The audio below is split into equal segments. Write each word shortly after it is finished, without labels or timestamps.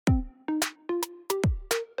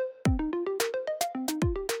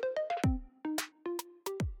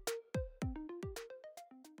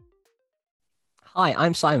Hi,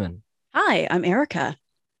 I'm Simon. Hi, I'm Erica.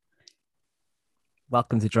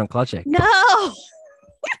 Welcome to Drunk Logic. No.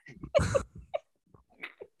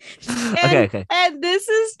 Okay, and okay, and this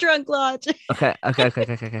is Drunk Logic. okay.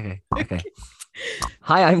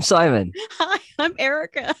 Hi, I'm Simon. Hi, I'm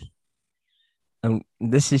Erica.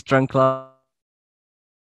 This is Drunk Logic.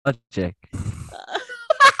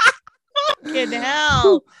 Fucking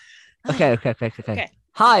hell. Okay. Okay.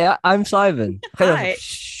 Hi, I'm Simon. Okay, no, Hi.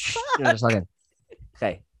 shh, no, just a Fuck. second.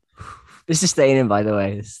 Okay, this is staying in, by the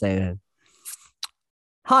way. This is staying in.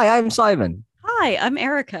 Hi, I'm Simon, Hi, I'm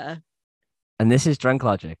Erica. and this is Drunk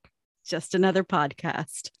Logic. Just another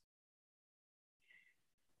podcast.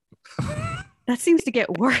 That seems to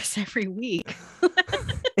get worse every week.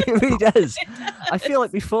 It really does. It I feel does.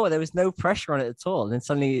 like before there was no pressure on it at all, and then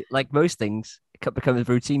suddenly, like most things, it becomes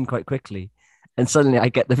routine quite quickly, and suddenly I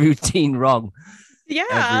get the routine wrong every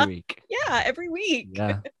Yeah. week. Yeah, every week.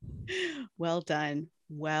 Yeah. Well done.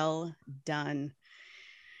 Well done.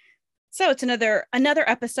 So it's another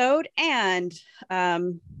episode, and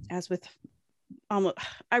as with almost,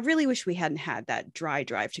 I really wish we hadn't had that dry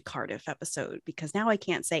drive to Cardiff episode, because now I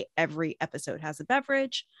can't say every episode has a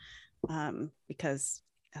beverage, because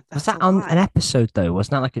Was that's a that on an lot. episode though?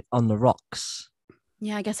 Wasn't that like on the rocks?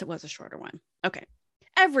 Yeah, I guess it was a shorter one. Okay.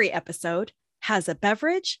 Every episode has a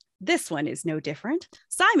beverage. This one is no different.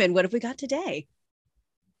 Simon, what have we got today?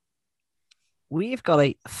 We've got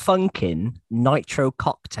a Funkin Nitro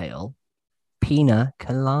Cocktail Pina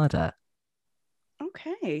Colada.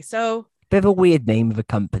 Okay. So, Bit of a weird name of a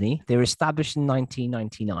company. They were established in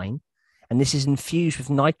 1999, and this is infused with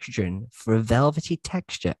nitrogen for a velvety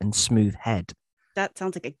texture and smooth head. that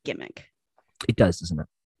sounds like a gimmick. It does, doesn't it?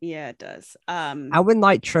 Yeah, it does. Our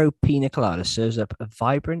Nitro Pina Colada serves up a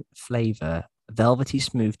vibrant flavor, velvety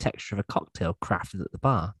smooth texture of a cocktail crafted at the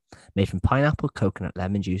bar, made from pineapple, coconut,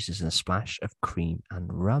 lemon juices, and a splash of cream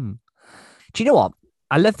and rum. Do you know what?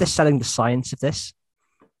 I love the selling the science of this.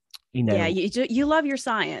 You Yeah, know, you love your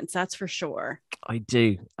science, that's for sure. I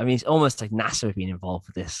do. I mean, it's almost like NASA have been involved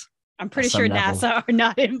with this I'm at pretty some sure level. NASA are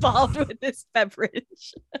not involved with this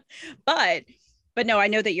beverage. but but no, I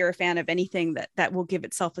know that you're a fan of anything that will give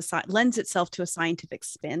itself lends itself to a scientific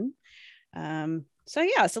spin. So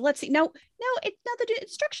yeah, so let's see. Now the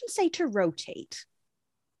instructions say to rotate.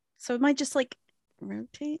 So it might just like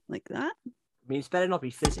rotate like that. I mean, it's better not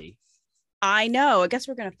be fizzy. I know. I guess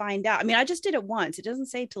we're gonna find out. I mean, I just did it once. It doesn't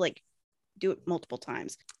say to like do it multiple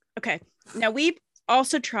times. Okay. Now we've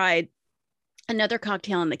also tried another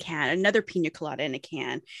cocktail in the can, another pina colada in a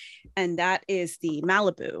can, and that is the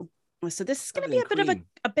Malibu. So this is going to Covered be in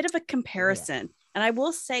a bit of cream. a Oh yeah. comparison. And I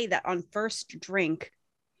will say that on first drink,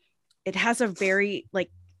 it has a very like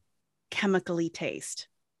chemically taste.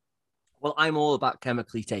 Well, I'm all about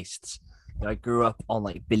chemically tastes. You know, I grew up on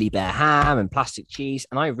like Billy Bear ham and plastic cheese,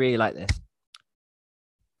 and I really like this.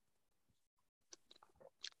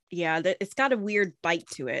 Yeah, it's got a weird bite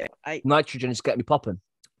to it. I Nitrogen is getting me popping.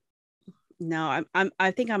 no,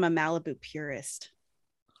 I think I'm a Malibu purist.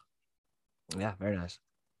 Yeah, very nice.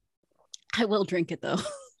 I will drink it though,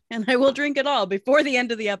 and I will drink it all before the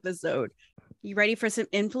end of the episode. You ready for some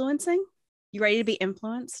influencing? You ready to be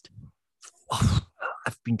influenced? Oh,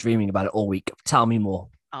 I've been dreaming about it all week. Tell me more.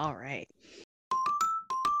 All right.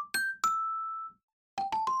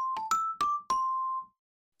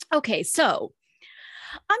 Okay, so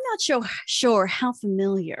I'm not sure how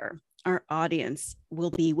familiar our audience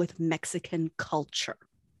will be with Mexican culture,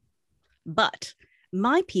 but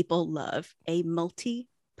my people love a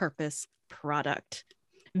multi-purpose product.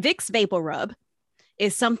 Vicks Vapor Rub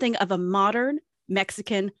is something of a modern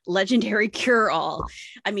Mexican legendary cure-all.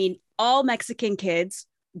 I mean, all Mexican kids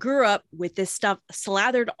grew up with this stuff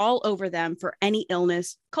slathered all over them for any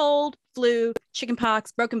illness, cold, flu,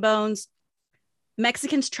 chickenpox, broken bones.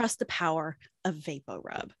 Mexicans trust the power of Vapor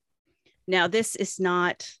Rub. Now, this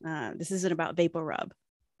isn't about Vapor Rub,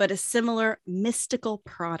 but a similar mystical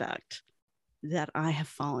product that I have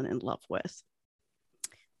fallen in love with.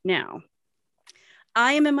 Now,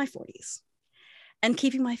 I am in my 40s, and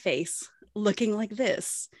keeping my face looking like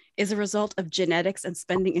this is a result of genetics and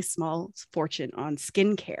spending a small fortune on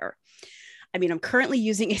skincare. I mean, I'm currently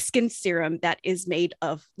using a skin serum that is made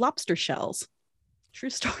of lobster shells. True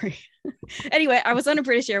story. Anyway, I was on a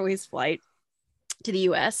British Airways flight to the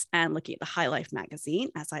US and looking at the High Life magazine,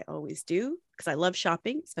 as I always do, because I love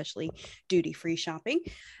shopping, especially duty free shopping.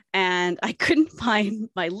 And I couldn't find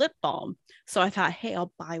my lip balm. So I thought, hey,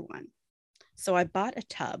 I'll buy one. So I bought a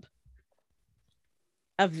tub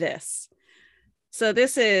of this. So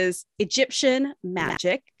this is Egyptian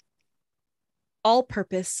Magic all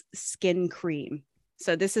purpose skin cream.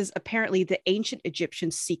 So this is apparently the ancient Egyptian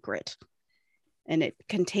secret. and it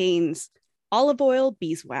contains olive oil,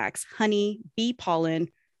 beeswax, honey, bee pollen,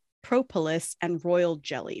 propolis, and royal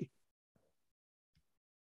jelly.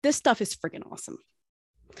 This stuff is freaking awesome.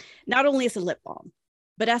 Not only as a lip balm,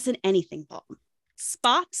 but as an anything balm.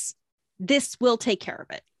 Spots, this will take care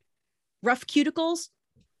of it. Rough cuticles,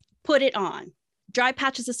 put it on. Dry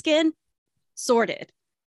patches of skin, sorted.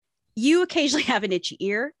 You occasionally have an itchy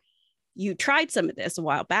ear. You tried some of this a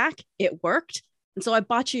while back. It worked. And so I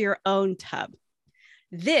bought you your own tub.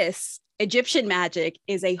 This Egyptian Magic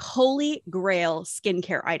is a holy grail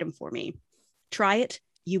skincare item for me. Try it.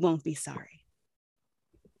 You won't be sorry.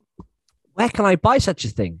 Where can I buy such a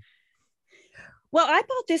thing? Well, I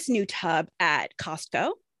bought this new tub at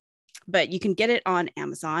Costco, but you can get it on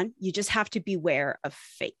Amazon. You just have to beware of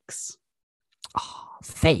fakes. Oh,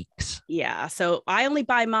 fakes. Yeah. So I only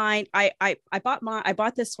buy mine. I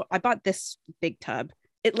bought this big tub.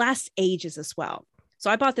 It lasts ages as well. So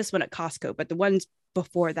I bought this one at Costco, but the ones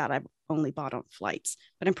before that I've only bought on flights.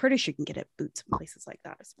 But I'm pretty sure you can get it at Boots and places like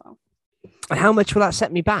that as well. And how much will that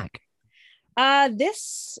set me back?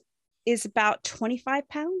 This is about 25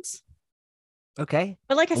 pounds. Okay.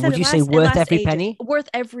 But like I said, would you say worth every penny? Worth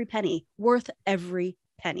every penny. Worth every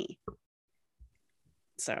penny.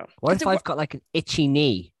 So what if I've got like an itchy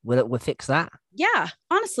knee? Will fix that? Yeah,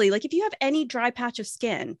 honestly, like if you have any dry patch of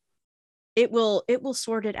skin, it will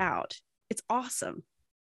sort it out. It's awesome.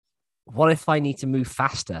 What if I need to move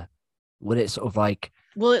faster? Would it sort of like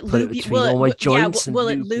will it lube you? Will all my joints? Yeah, will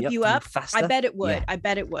it lube you up? Faster? I bet it would. Yeah. I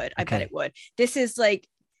bet it would. I Okay. bet it would. This is like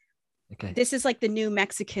Okay. This is like the new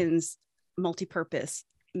Mexicans multi-purpose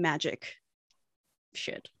magic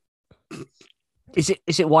shit. Is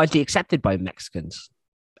it widely accepted by Mexicans?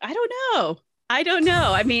 I don't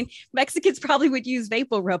know. I mean, Mexicans probably would use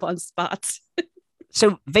Vapor Rub on spots.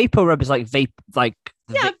 So Vapor Rub is like the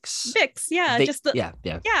Yeah, Vicks. Vicks, yeah, just the, yeah.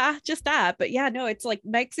 yeah, just that. But yeah, no, it's like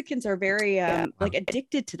Mexicans are very like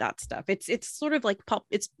addicted to that stuff. It's sort of like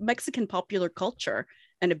it's Mexican popular culture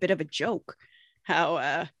and a bit of a joke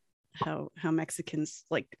how Mexicans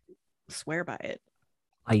like swear by it.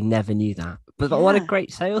 I never knew that. But Yeah. what a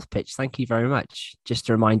great sales pitch. Thank you very much. Just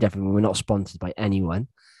to remind everyone, we're not sponsored by anyone.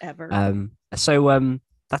 Ever. So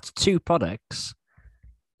that's two products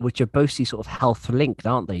which are both sort of health linked,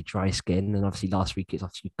 aren't they? Dry skin, and obviously last week it's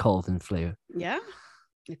obviously cold and flu. Yeah,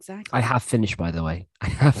 exactly. I have finished, by the way. I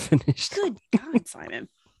have finished. Good God, Simon.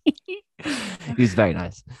 He was very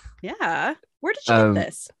nice. Yeah. Where did you get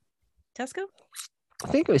this? Tesco? I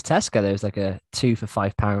think it was Tesco. There was like a 2 for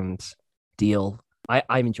 £5 deal.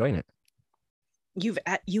 I'm enjoying it. You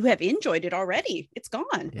have enjoyed it already. It's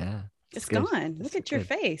gone. Yeah. It's good. gone. It's Look at your good.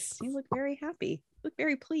 face. You look very happy. You look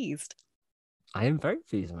very pleased. I am very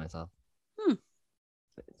pleased with myself.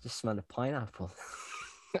 Just smell of pineapple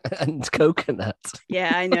and coconut.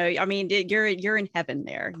 Yeah, I know. I mean, you're in heaven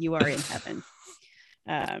there. You are in heaven.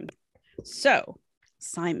 So,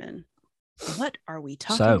 Simon, what are we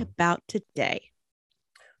talking about today?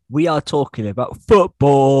 We are talking about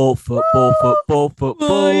football.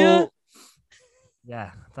 Yeah.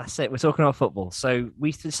 Yeah, that's it. We're talking about football. So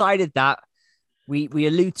we decided that we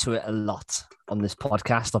allude to it a lot on this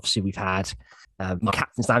podcast. Obviously, we've had my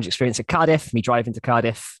captain's lounge experience at Cardiff, me driving to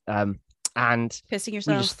Cardiff, and Pissing we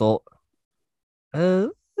yourself. just thought,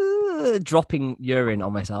 dropping urine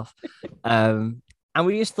on myself. And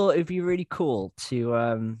we just thought it'd be really cool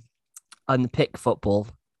to unpick football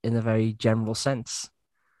in a very general sense.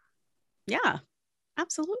 Yeah,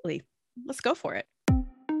 absolutely. Let's go for it.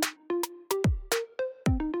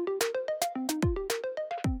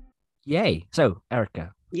 Yay. So,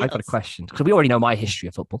 Erica, Yes. I've got a question because we already know my history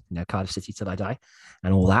of football, Cardiff City till I die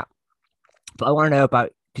and all that. But I want to know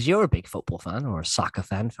about, because you're a big football fan or a soccer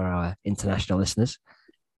fan for our international listeners.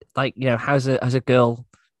 Like, how's a girl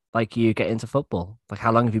like you get into football? Like,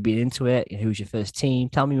 how long have you been into it? Who's your first team?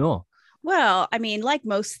 Tell me more. Well, I mean, like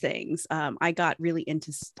most things, I got really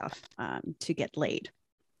into stuff to get laid.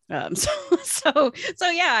 So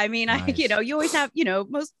yeah, I mean, Nice. you always have,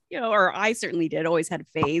 most, or I certainly did always had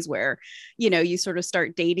a phase where, you sort of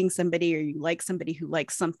start dating somebody or you like somebody who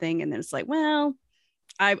likes something. And then it's like, well,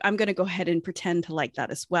 I'm going to go ahead and pretend to like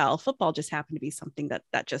that as well. Football just happened to be something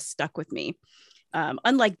that just stuck with me.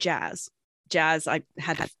 Unlike jazz, I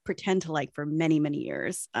had to pretend to like for many, many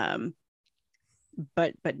years.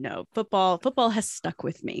 But no, football has stuck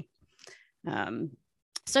with me.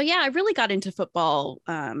 So yeah, I really got into football.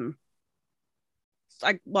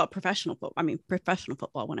 Professional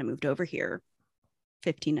football when I moved over here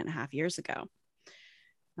 15 and a half years ago.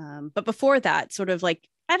 But before that, sort of like,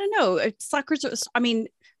 I don't know, soccer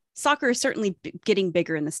is certainly getting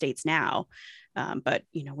bigger in the States now. But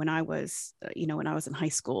when I was in high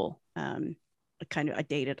school, I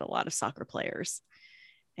dated a lot of soccer players,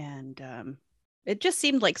 and it just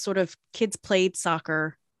seemed like sort of kids played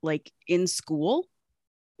soccer like in school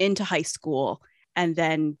into high school, and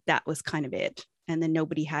then that was kind of it. And then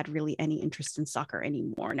nobody had really any interest in soccer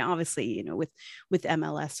anymore. Now, obviously, with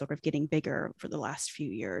MLS sort of getting bigger for the last few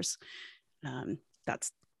years,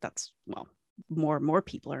 that's well, more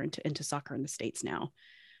people are into soccer in the States now.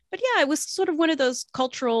 But yeah, it was sort of one of those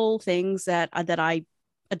cultural things that I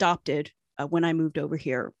adopted when I moved over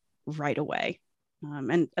here right away.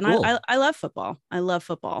 And cool. I love football. I love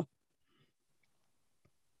football.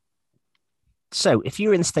 So if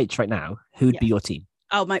you're in the States right now, who would be your team?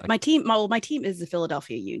 Oh, my team. My team is the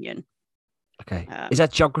Philadelphia Union. Okay. Is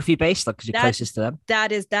that geography based? Like, because you're closest to them?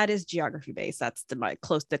 That is geography based. That's the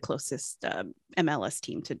closest MLS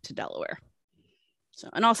team to Delaware. So,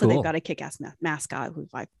 and also cool. They've got a kick-ass mascot who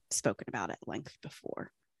I've spoken about at length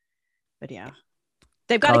before. But yeah,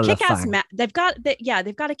 they've got a kick-ass. They've got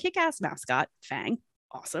a kick-ass mascot, Fang.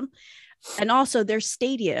 Awesome. And also their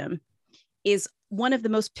stadium is one of the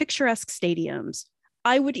most picturesque stadiums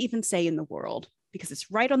I would even say in the world, because it's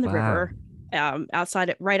right on the river,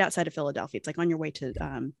 right outside of Philadelphia. It's like on your way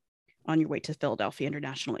to Philadelphia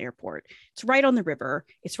International Airport. It's right on the river.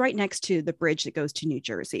 It's right next to the bridge that goes to New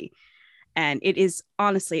Jersey. And it is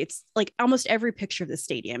honestly, it's like almost every picture of the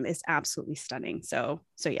stadium is absolutely stunning. So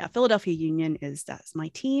yeah, Philadelphia Union that's my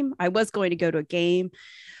team. I was going to go to a game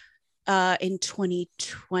in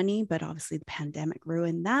 2020, but obviously the pandemic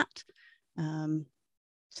ruined that.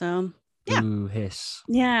 So yeah. Ooh, hiss.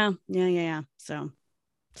 Yeah. So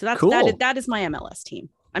that's cool. That is my MLS team.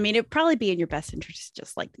 I mean, it'd probably be in your best interest,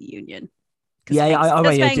 just like the Union.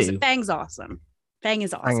 Fang's awesome. Fang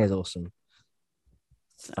is awesome. Fang is awesome.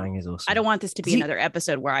 So, Fang is awesome. I don't want this to be another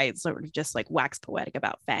episode where I sort of just like wax poetic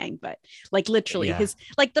about Fang, but like literally his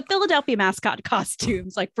like the Philadelphia mascot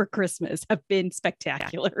costumes like for Christmas have been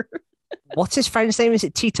spectacular. What's his friend's name? Is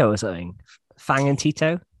it Tito or something? Fang and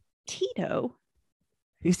Tito? Tito?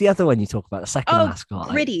 Who's the other one you talk about? The second mascot?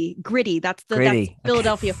 Gritty. That's Gritty. That's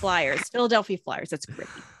Philadelphia Flyers. Philadelphia Flyers. That's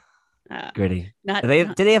Gritty. Gritty.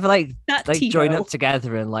 Did they ever like join up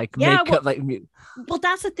together and like make up like? Well,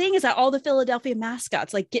 that's the thing is that all the Philadelphia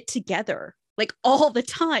mascots like get together like all the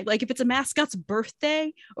time. Like if it's a mascot's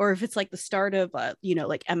birthday or if it's like the start of like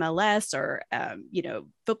MLS or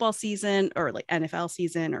football season or like NFL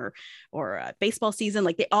season or baseball season,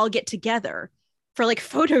 like they all get together for like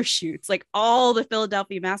photo shoots, like all the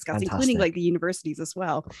Philadelphia mascots, fantastic. Including like the universities as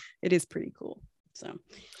well. It is pretty cool. So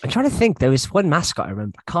I'm trying to think. There was one mascot I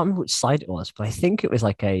remember. I can't remember which side it was, but I think it was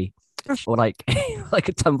like a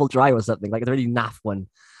tumble dry or something, like a really naff one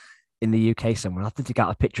in the UK somewhere. I have to dig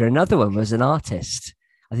out a picture. Another one was an artist.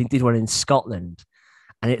 I think did one in Scotland,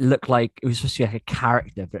 and it looked like it was supposed to be like a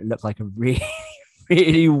character, but it looked like a really,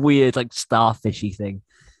 really weird like starfishy thing.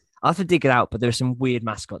 I have to dig it out, but there's some weird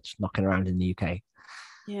mascots knocking around in the UK.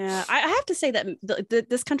 Yeah, I have to say that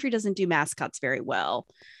this country doesn't do mascots very well.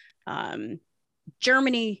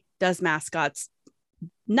 Germany does mascots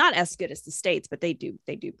not as good as the States, but they do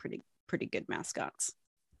pretty good mascots.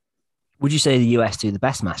 Would you say the US do the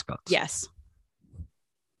best mascots? Yes.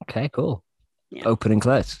 Okay, cool. Yeah. Open and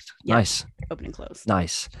closed. Yeah. Nice. Open and closed.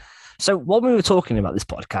 Nice. So when we were talking about this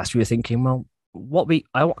podcast, we were thinking, well,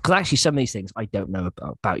 because actually some of these things I don't know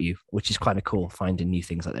about you, which is kind of cool, finding new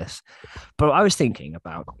things like this. But I was thinking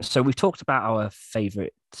about, so we've talked about our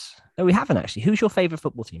favorite. No, we haven't actually. Who's your favorite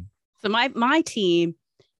football team? So my team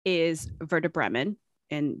is Werder Bremen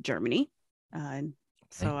in Germany.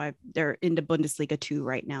 So they're into Bundesliga 2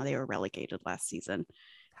 right now. They were relegated last season.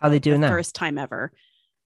 How are they doing now? First time ever.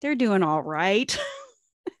 They're doing all right.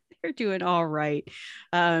 They're doing all right.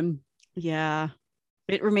 Yeah.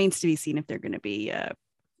 It remains to be seen if they're going to be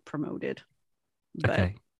promoted.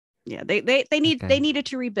 But yeah, they needed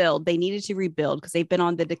to rebuild. They needed to rebuild because they've been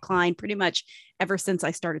on the decline pretty much ever since I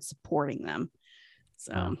started supporting them.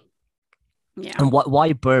 So yeah. And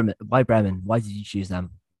why Bremen? Why Bremen? Why did you choose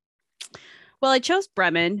them? Well, I chose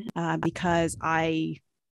Bremen because I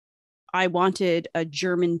wanted a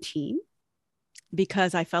German team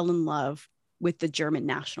because I fell in love with the German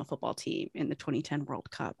national football team in the 2010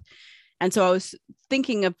 World Cup. And so I was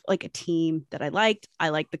thinking of like a team that I liked. I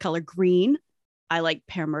like the color green. I like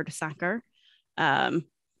Per Mertesacker. And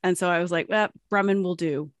so I was like, well, Bremen will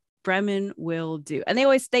do. Bremen will do. And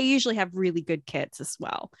they usually have really good kits as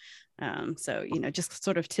well. So, just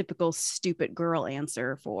sort of typical stupid girl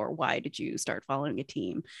answer for why did you start following a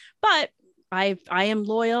team? But I am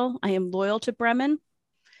loyal. I am loyal to Bremen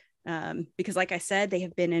because like I said, they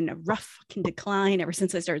have been in a rough decline ever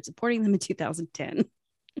since I started supporting them in 2010.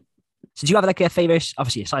 So do you have like a favorite,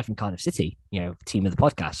 obviously aside from Cardiff City, team of the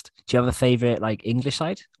podcast, do you have a favorite like English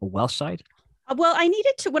side or Welsh side? Well, I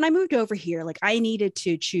needed to, when I moved over here, like I needed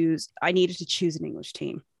to choose an English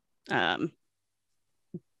team. And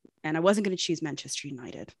I wasn't going to choose Manchester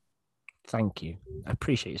United. Thank you. I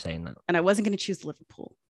appreciate you saying that. And I wasn't going to choose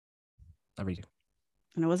Liverpool. I really do.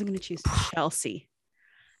 And I wasn't going to choose Chelsea.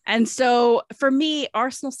 And so for me,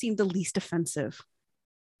 Arsenal seemed the least offensive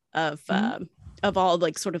of all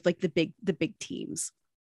like sort of like the big teams.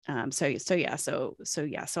 So I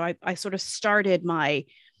sort of started my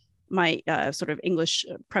sort of English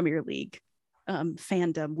Premier League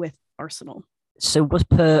fandom with Arsenal. So was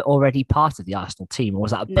Per already part of the Arsenal team, or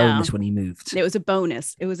was that a bonus when he moved? It was a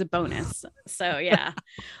bonus. So yeah,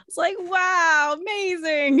 it's like, wow,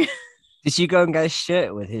 amazing. Did you go and get a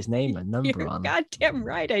shirt with his name and number on? Goddamn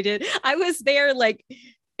right I did. I was there, like,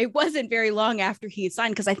 it wasn't very long after he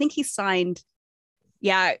signed, because I think he signed.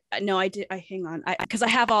 Yeah, no, I did. Hang on, because I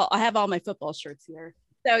have all my football shirts here.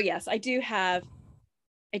 So yes, I do have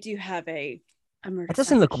a. It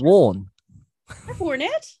doesn't look worn. I've worn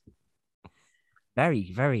it.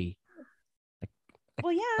 Very, very.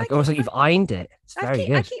 Well, yeah. Like almost like you've ironed it. It's very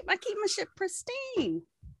good. I keep my shit pristine.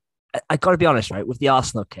 I got to be honest, right, with the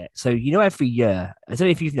Arsenal kit. So every year, I don't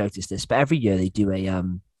know if you've noticed this, but every year they do a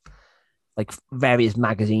like various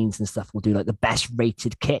magazines and stuff will do like the best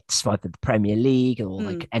rated kits for either the Premier League or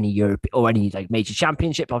like any Europe or any like major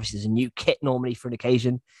championship. Obviously, there's a new kit normally for an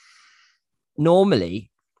occasion. Normally,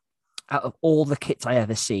 out of all the kits I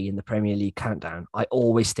ever see in the Premier League countdown, I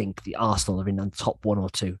always think the Arsenal are in the top 1 or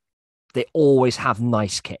 2. They always have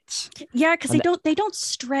nice kits. Yeah, because they don't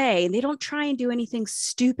stray. They don't try and do anything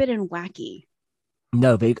stupid and wacky.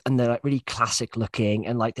 No, they're like really classic looking.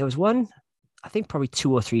 And like there was one, I think probably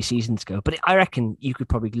 2 or 3 seasons ago, but I reckon you could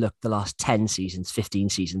probably look the last 10 seasons, 15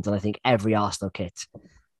 seasons, and I think every Arsenal kit,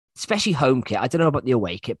 especially home kit, I don't know about the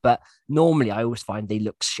away kit, but normally I always find they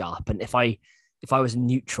look sharp. And if I was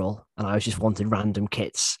neutral and I was just wanted random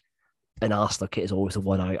kits, an Arsenal kit is always the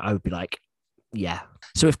one I would be like, yeah.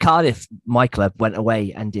 So if Cardiff, my club, went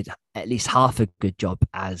away and did at least half a good job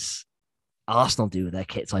as Arsenal do with their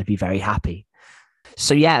kits, I'd be very happy.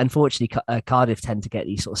 So yeah, unfortunately, Cardiff tend to get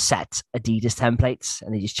these sort of set Adidas templates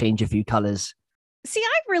and they just change a few colors. See,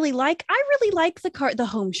 I really like the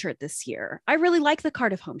home shirt this year. I really like the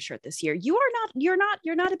Cardiff home shirt this year. You're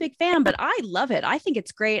not a big fan, but I love it. I think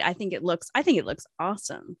it's great. I think it looks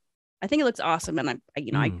awesome. And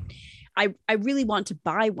I really want to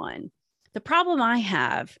buy one. The problem I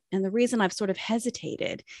have, and the reason I've sort of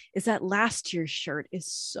hesitated, is that last year's shirt is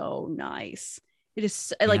so nice. It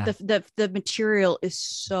is like the material is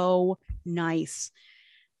so nice.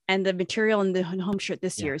 And the material in the home shirt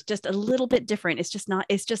this year is just a little bit different.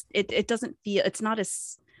 It doesn't feel, it's not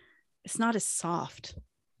as soft.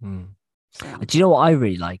 So. Do you know what I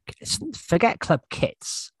really like? Forget club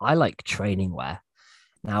kits. I like training wear.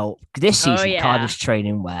 Now, this season, Cardiff's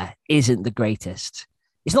training wear isn't the greatest.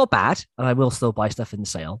 It's not bad, and I will still buy stuff in the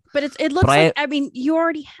sale. But it looks like,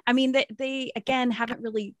 they again haven't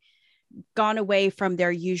really gone away from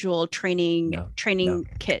their usual training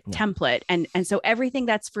kit template. And so everything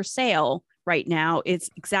that's for sale right now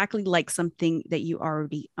is exactly like something that you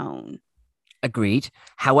already own. Agreed.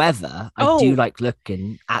 However, I do like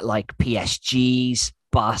looking at like PSG's,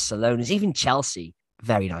 Barcelona's, even Chelsea.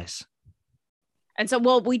 Very nice. And so,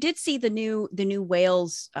 we did see the new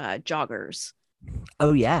Wales joggers.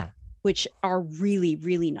 Oh yeah, which are really,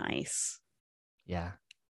 really nice. Yeah,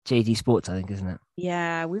 JD Sports, I think, isn't it?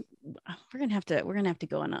 Yeah, we're gonna have to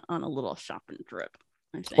go on a little shopping trip,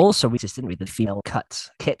 I think. Also, we just didn't read the female cut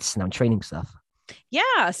kits and training stuff.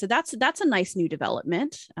 Yeah, so that's a nice new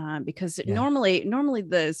development because normally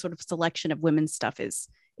the sort of selection of women's stuff is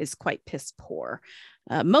quite piss poor.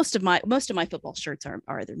 Most of my football shirts are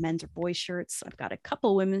either men's or boys shirts. I've got a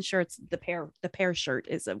couple women's shirts. The pair shirt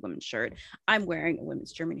is a women's shirt. I'm wearing a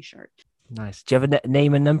women's Germany shirt. Nice. Do you have a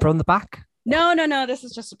name and number on the back? No. This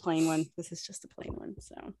is just a plain one.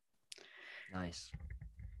 So nice.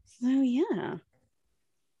 So yeah.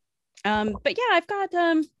 But yeah, I've got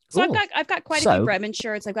I've got quite a few Bremen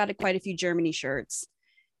shirts. I've got quite a few Germany shirts,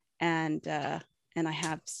 and I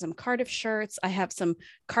have some Cardiff shirts. I have some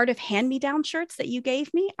Cardiff hand-me-down shirts that you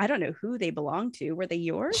gave me. I don't know who they belong to. Were they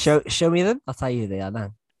yours? Show me them. I'll tell you who they are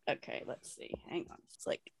now. Okay, let's see. Hang on. It's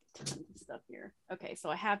like tons of stuff here. Okay, so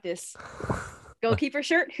I have this goalkeeper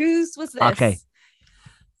shirt. Whose was this? Okay,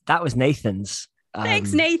 that was Nathan's.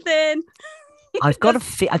 Thanks, Nathan. I've got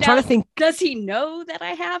I'm trying to think. Does he know that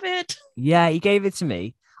I have it? Yeah, he gave it to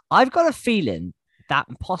me. I've got a feeling that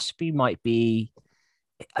possibly might be.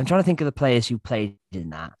 I'm trying to think of the players who played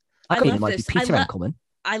in that. I think it might be Peter Enkelman.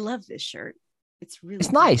 I love this shirt. It's really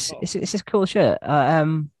It's nice. beautiful. It's a cool shirt.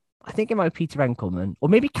 I think it might be Peter Enkelman or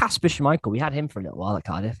maybe Casper Schmeichel. We had him for a little while at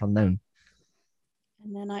Cardiff, unknown.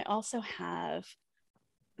 And then I also have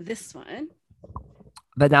this one.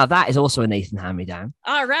 But now that is also a Nathan hand-me-down.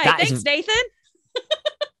 All right. That Thanks, Nathan.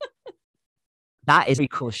 That is a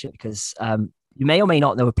cool shit because you may or may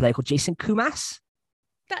not know a player called Jason Kumas.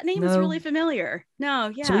 That name is really familiar.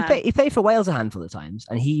 No, yeah. So he played for Wales a handful of times,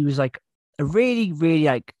 and he was like a really, really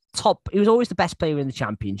like top. He was always the best player in the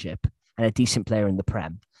Championship and a decent player in the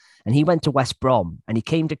Prem. And he went to West Brom, and he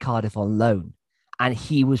came to Cardiff on loan, and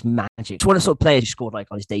he was magic. It's one of the sort of players who scored like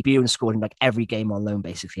on his debut and scored in like every game on loan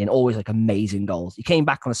basically, and always like amazing goals. He came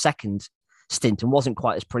back on a second stint and wasn't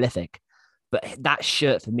quite as prolific, but that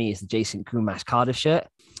shirt for me is the Jason Kumas Cardiff shirt.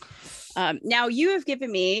 Now you've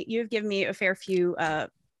given me a fair few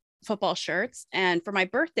football shirts, and for my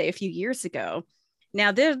birthday a few years ago.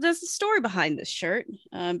 Now there's a story behind this shirt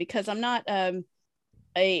because I'm not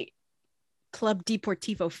a Club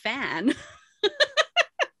Deportivo fan,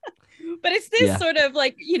 but it's this sort of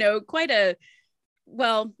like quite a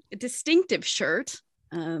distinctive shirt,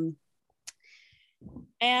 and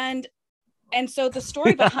so the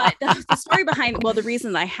story behind the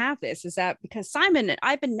reason I have this is that because Simon,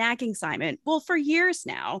 I've been nagging Simon, for years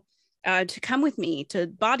now, to come with me to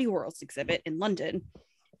Body World's exhibit in London.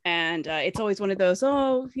 And it's always one of those,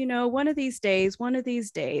 one of these days,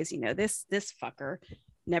 this fucker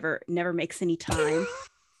never makes any time.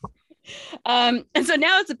 And so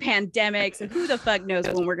now it's a pandemic, so who the fuck knows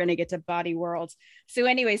when we're going to get to Body World. So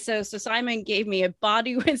anyway, so Simon gave me a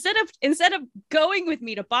body instead of going with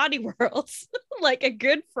me to Body Worlds like a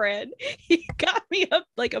good friend, he got me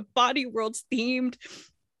a Body Worlds themed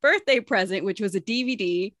birthday present, which was a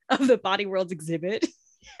DVD of the Body Worlds exhibit.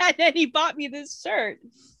 And then he bought me this shirt,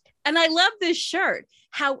 and I love this shirt.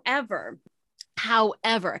 However,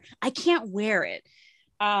 I can't wear it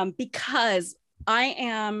because I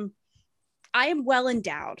am well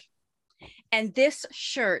endowed, and this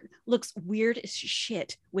shirt looks weird as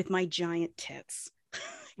shit with my giant tits.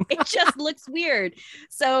 It just looks weird.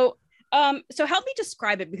 So help me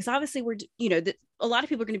describe it, because obviously a lot of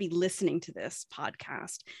people are going to be listening to this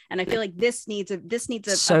podcast, and I feel like this needs a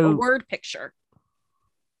word picture.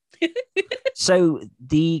 So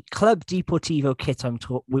the Club Deportivo kit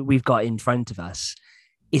we've got in front of us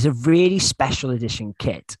is a really special edition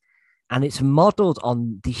kit, and it's modeled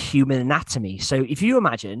on the human anatomy. So if you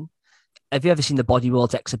imagine, have you ever seen the Body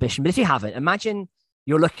Worlds exhibition? But if you haven't, imagine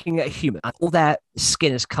you're looking at a human and all their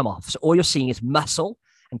skin has come off. So all you're seeing is muscle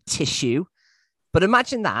and tissue. But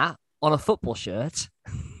imagine that on a football shirt.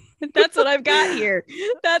 That's what I've got here.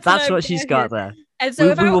 That's what she's got there. And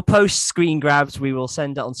so we will post screen grabs. We will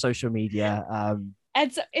send it on social media.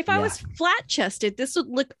 And so if I was flat chested, this would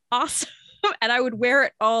look awesome. And I would wear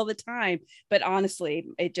it all the time. But honestly,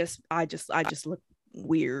 I just look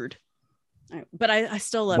weird. But I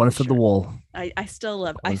still love one for the wall. I still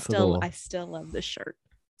love this shirt.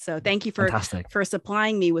 So thank you for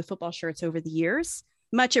supplying me with football shirts over the years.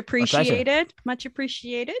 Much appreciated. Much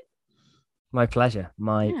appreciated. My pleasure.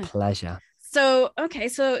 My pleasure. So okay,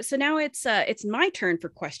 so now it's my turn for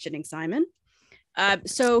questioning, Simon.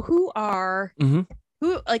 So who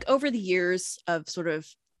like over the years of sort of,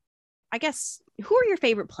 I guess, who are your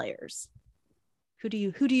favorite players? Who do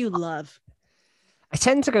you love? I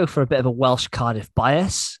tend to go for a bit of a Welsh Cardiff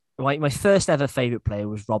bias. My first ever favorite player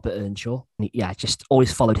was Robert Earnshaw. Yeah, just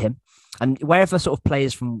always followed him. And wherever sort of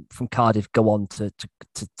players from Cardiff go on to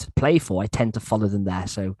play for, I tend to follow them there.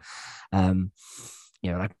 So,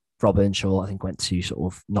 like Rob Earnshaw, I think went to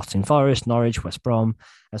sort of Nottingham Forest, Norwich, West Brom.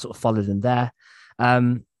 I sort of followed them there.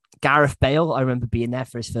 Gareth Bale, I remember being there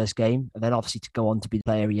for his first game, and then obviously to go on to be the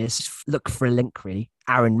player he is. Look for a link, really.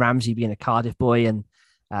 Aaron Ramsey being a Cardiff boy, and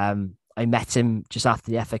I met him just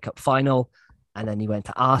after the FA Cup final, and then he went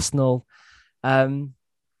to Arsenal. They're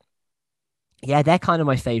kind of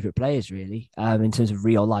my favourite players, really, in terms of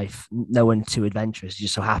real life. No one too adventurous. It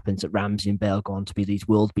just so happens that Ramsey and Bale go on to be these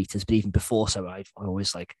world beaters, but even before, so I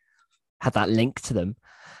always had that link to them.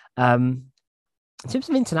 In terms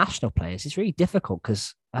of international players, it's really difficult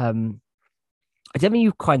because I don't think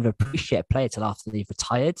you kind of appreciate a player till after they've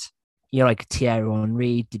retired. Like Thierry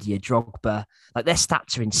Henry, Didier Drogba, like their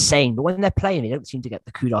stats are insane, but when they're playing, they don't seem to get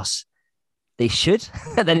the kudos they should.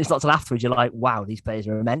 And then it's not till afterwards you're like, wow, these players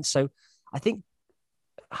are immense. So I think,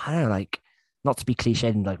 I don't know, not to be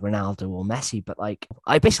cliched like Ronaldo or Messi, but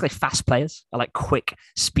I basically like fast players. I like quick,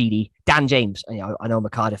 speedy. Dan James, I know I'm a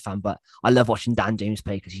Cardiff fan, but I love watching Dan James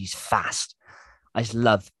play because he's fast. I just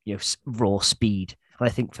love raw speed, and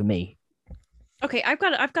I think for me. Okay, I've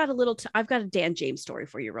got a Dan James story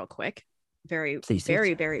for you real quick. very, Please do.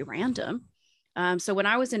 very, very random. So when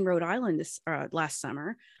I was in Rhode Island this last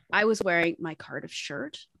summer, I was wearing my Cardiff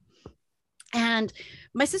shirt, and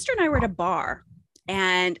my sister and I were at a bar,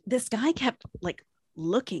 and this guy kept like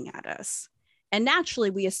looking at us. And naturally,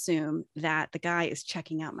 we assume that the guy is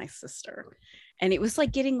checking out my sister, and it was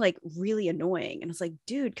like getting like really annoying. And I was like,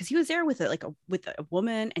 dude, because he was there with with a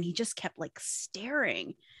woman, and he just kept like staring.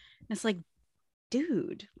 And it's like,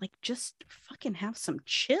 dude, like just fucking have some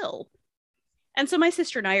chill. And so my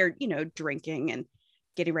sister and I are, drinking and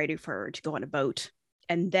getting ready to go on a boat.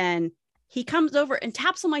 And then he comes over and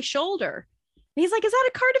taps on my shoulder. And he's like, is that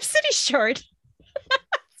a Cardiff City shirt?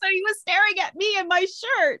 So he was staring at me and my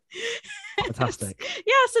shirt. Fantastic.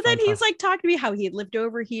 Yeah. So then he's like talking to me how he had lived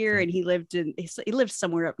over here, and he lived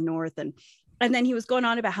somewhere up north. And then he was going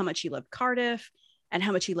on about how much he loved Cardiff and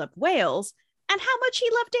how much he loved Wales and how much he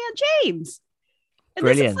loved Dan James. And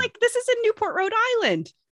Brilliant. this is in Newport, Rhode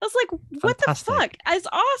Island. I was like, what Fantastic. the fuck? It's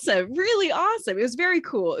awesome. Really awesome. It was very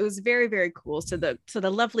cool. It was very, very cool. So the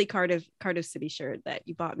lovely Cardiff City shirt that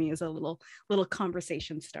you bought me is a little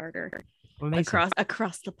conversation starter. Amazing.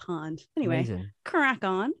 Across the pond. Anyway, Amazing. Crack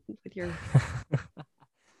on with your.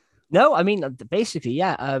 No, I mean, basically,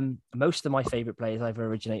 yeah. Most of my favorite players either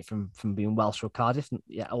originate from being Welsh or Cardiff,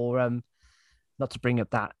 yeah, or not to bring up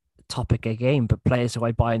that topic again, but players who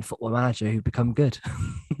I buy in Football Manager who become good.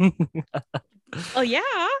 Oh yeah,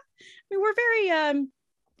 I mean, we're very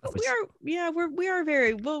we are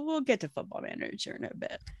very. We'll get to Football Manager in a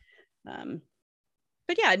bit.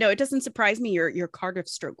 But yeah, no, it doesn't surprise me your Cardiff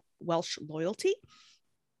stroke Welsh loyalty.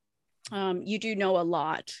 You do know a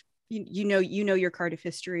lot. You know your Cardiff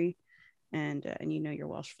history, and you know your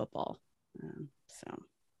Welsh football. So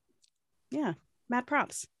yeah, mad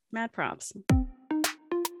props.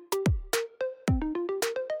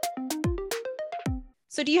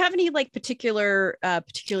 So do you have any like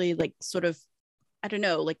particularly like sort of, I don't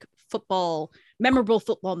know, like memorable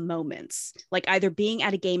football moments, like either being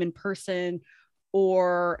at a game in person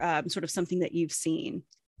or sort of something that you've seen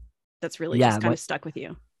that's really just kind of stuck with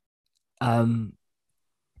you? One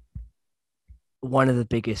of the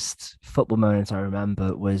biggest football moments I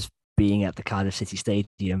remember was being at the Cardiff City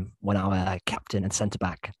Stadium when our captain and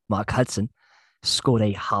centre-back, Mark Hudson, scored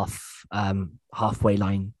a halfway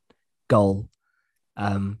line goal.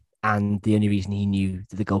 And the only reason he knew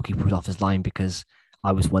that the goalkeeper was off his line because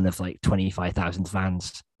I was one of like 25,000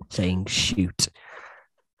 fans saying shoot.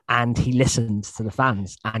 And he listened to the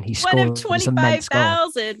fans and he scored. One of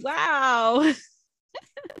 25,000. Wow.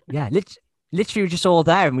 Yeah, literally we're just all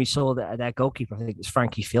there, and we saw that their goalkeeper, I think it was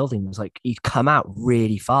Frankie Fielding, was like, he'd come out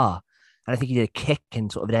really far. And I think he did a kick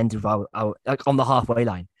and sort of ended our like on the halfway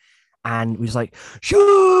line. And we was like,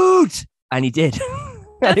 shoot! And he did.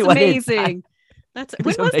 That's amazing. When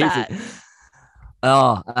was amazing.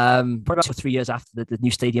 that? Probably about 3 years after the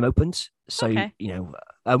new stadium opened. So, okay. we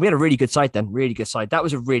had a really good side then, really good side. That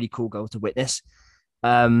was a really cool goal to witness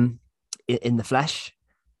in the flesh.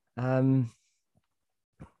 I'm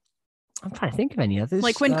trying to think of any others.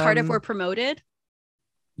 Like when Cardiff were promoted?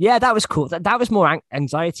 Yeah, that was cool. That was more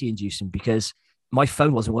anxiety inducing because my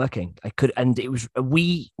phone wasn't working. And it was,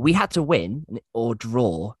 we had to win or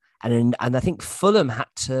draw. And I think Fulham had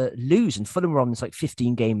to lose, and Fulham were on this like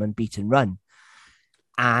 15-game unbeaten run.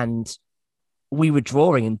 And we were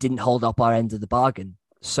drawing and didn't hold up our end of the bargain.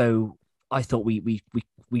 So I thought we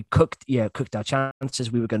cooked our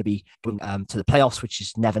chances. We were going to be going to the playoffs, which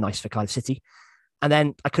is never nice for Cardiff City. And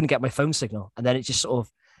then I couldn't get my phone signal. And then it just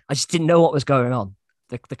I just didn't know what was going on.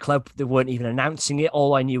 The club, they weren't even announcing it.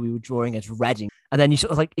 All I knew, we were drawing as Reading. And then you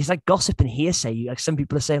sort of like, it's like gossip and hearsay. Like some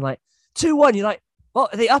people are saying like 2-1. You're like, well,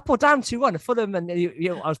 are they up or down 2-1? Fulham, and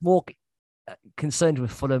I was more concerned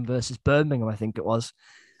with Fulham versus Birmingham, I think it was,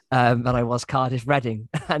 than I was Cardiff Reading.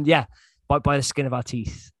 And yeah, by the skin of our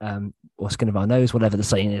teeth, or skin of our nose, whatever the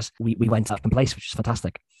saying is, we went up in place, which was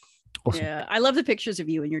fantastic. Awesome. Yeah, I love the pictures of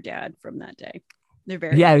you and your dad from that day. They're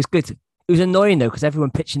very it was good. It was annoying though because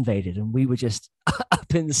everyone pitch invaded and we were just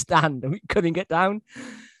up in the stand and we couldn't get down.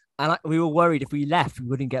 And we were worried if we left, we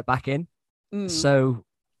wouldn't get back in. So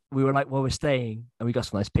we were like, well, we're staying, and we got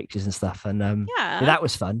some nice pictures and stuff. And that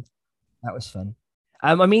was fun.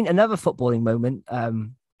 I mean, another footballing moment,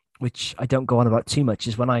 which I don't go on about too much,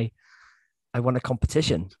 is when I won a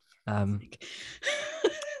competition.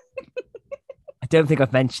 I don't think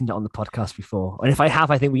I've mentioned it on the podcast before. And if I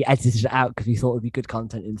have, I think we edited it out because we thought it would be good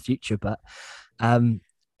content in the future. But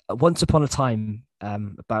once upon a time,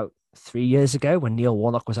 about 3 years ago, when Neil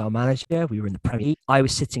Warnock was our manager, we were in the Premier League. I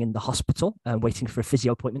was sitting in the hospital waiting for a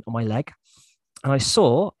physio appointment on my leg. And I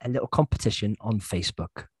saw a little competition on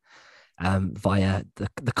Facebook via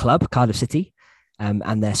the club, Cardiff City.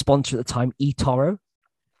 and their sponsor at the time, eToro,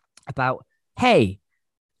 about, hey,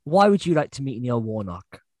 why would you like to meet Neil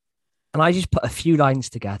Warnock? And I just put a few lines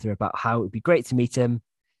together about how it would be great to meet him,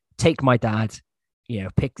 take my dad,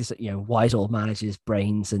 pick this, wise old manager's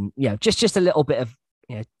brains, and just a little bit of,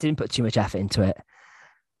 didn't put too much effort into it.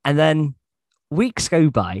 And then weeks go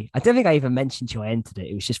by. I don't think I even mentioned to you I entered it.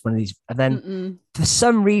 It was just one of these. And then for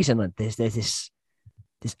some reason, like, there's this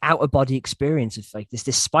out of body experience of like this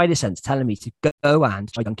spider sense telling me to go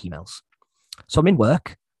and check junk emails. So I'm in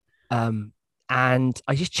work, and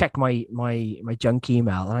I just check my junk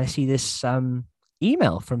email, and I see this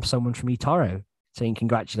email from someone from eToro saying,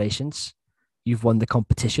 "Congratulations, you've won the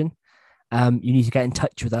competition. You need to get in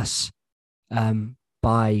touch with us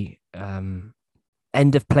by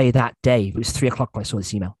end of play that day." It was 3:00 when I saw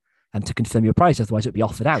this email, to confirm your prize. Otherwise, it would be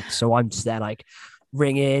offered out. So I'm just there like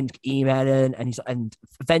ringing, emailing, and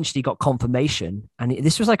eventually got confirmation. And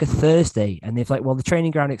this was like a Thursday, and they've like, well, the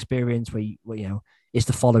training ground experience is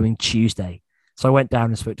the following Tuesday. So I went down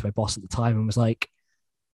and spoke to my boss at the time and was like,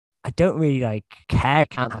 I don't really like care. I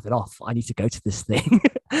can't have it off. I need to go to this thing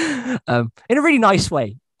in a really nice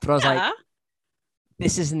way. But I was like,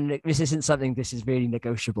 this isn't something. This is really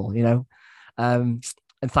negotiable, and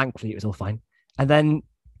thankfully it was all fine. And then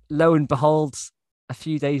lo and behold, a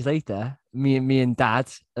few days later, me and Dad,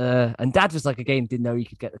 and Dad was like, again, didn't know he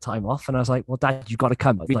could get the time off. And I was like, well, Dad, you've got to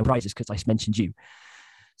come. My prizes because I mentioned you.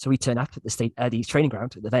 So we turn up at the training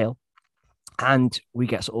ground at the Vale, and we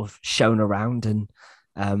get sort of shown around. And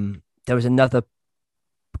there was another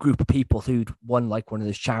group of people who'd won like one of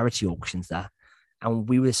those charity auctions there. And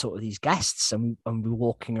we were sort of these guests, and we were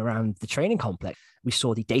walking around the training complex. We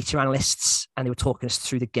saw the data analysts, and they were talking us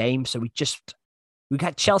through the game. So we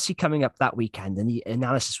had Chelsea coming up that weekend, and the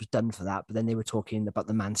analysis was done for that. But then they were talking about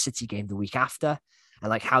the Man City game the week after, and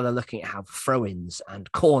like how they're looking at how throw-ins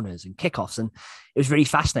and corners and kickoffs. And it was really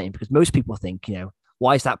fascinating because most people think,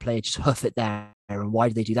 why is that player just hoof it there? And why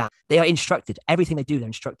do they do that? They are instructed. Everything they do, they're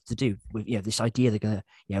instructed to do with, this idea they're going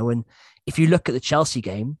to, and if you look at the Chelsea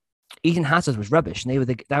game, Eden Hazard was rubbish. And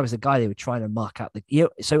that was the guy they were trying to mark out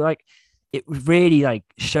so like, it really like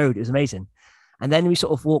showed, it was amazing. And then we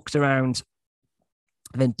sort of walked around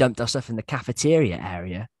and then dumped our stuff in the cafeteria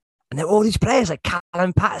area. And there were all these players like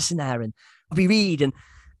Callum Patterson there and Bobby Reid.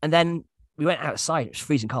 And then we went outside, it was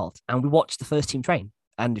freezing cold, and we watched the first team train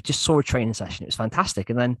and just saw a training session. It was fantastic.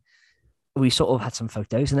 And then we sort of had some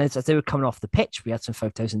photos, and as they were coming off the pitch, we had some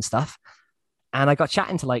photos and stuff. And I got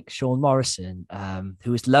chatting to like Sean Morrison,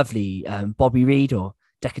 who was lovely, Bobby Reid or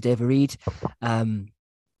Decadeva Reid,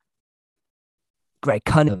 Greg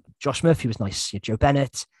Cunningham, Josh Murphy was nice, Joe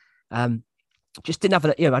Bennett. Just didn't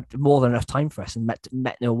have had more than enough time for us, and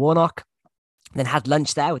met Neil Warnock. And then had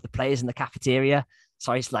lunch there with the players in the cafeteria.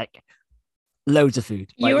 So it's like loads of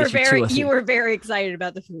food. You were very excited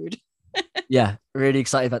about the food. Yeah, really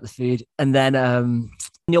excited about the food. And then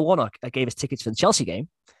Neil Warnock gave us tickets for the Chelsea game,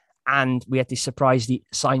 and we had this surprise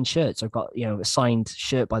signed shirt. So I've got a signed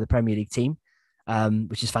shirt by the Premier League team,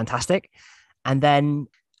 which is fantastic. And then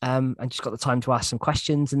I just got the time to ask some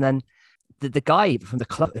questions. And then the guy from the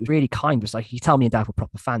club, really kind, was like, "You tell me and Dad were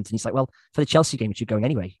proper fans," and he's like, "Well, for the Chelsea game, which you're going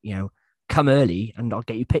anyway, come early and I'll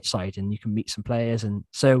get you pitch side and you can meet some players." And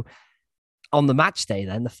so on the match day,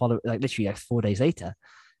 then literally 4 days later,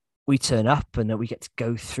 we turn up and we get to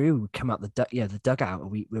go through. We come out the dugout.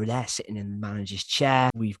 We were there sitting in the manager's chair.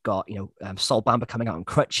 We've got Sol Bamba coming out on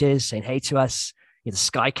crutches, saying hey to us. The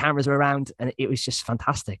Sky cameras were around, and it was just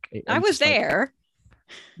fantastic. I was there.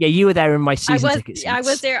 Yeah, you were there in my season ticket seats. I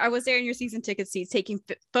was there in your season ticket seats, taking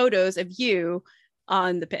photos of you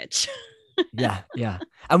on the pitch. yeah.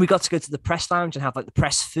 And we got to go to the press lounge and have like the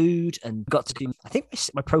press food, and got to do. I think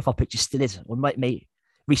my profile picture still is, or my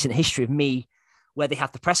recent history of me, where they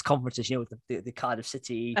have the press conferences, with the Cardiff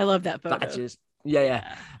City. I love that photo. Badges.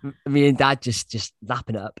 Yeah. Me and Dad just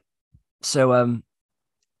lapping it up. So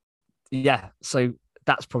so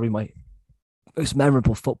that's probably my most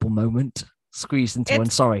memorable football moment. Squeezed into one.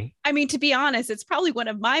 Sorry. I mean, to be honest, it's probably one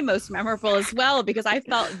of my most memorable as well, because I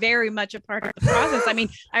felt very much a part of the process. I mean,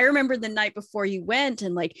 I remember the night before you went,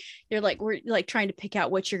 and like we're like trying to pick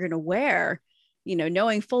out what you're going to wear,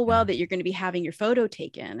 knowing full well that you're going to be having your photo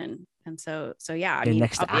taken, and so yeah. I mean,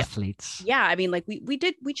 next to athletes. Yeah, I mean, like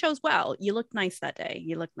we chose well. You looked nice that day.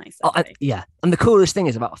 Yeah, and the coolest thing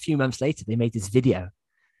is, about a few months later, they made this video.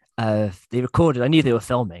 They recorded. I knew they were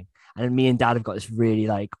filming. And me and Dad have got this really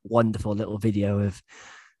like wonderful little video of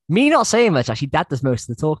me not saying much. Actually, Dad does most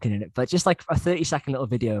of the talking in it, but just like a 30-second little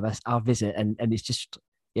video of us, our visit, and it's just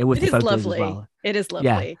with the photos lovely. As well. It is lovely.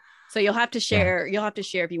 Yeah. So you'll have to share. Yeah. You'll have to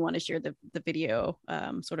share if you want to share the video,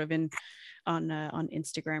 sort of in on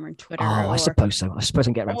Instagram or Twitter, Oh, I suppose so. I suppose I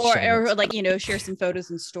can get around to sharing or it. like, you know, share some photos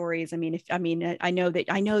and stories. I mean, I know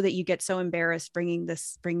that you get so embarrassed bringing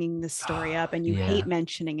this story up, and you hate Yeah.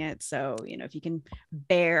 mentioning it. So, you know, if you can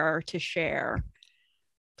bear to share,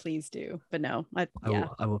 please do. But no, yeah,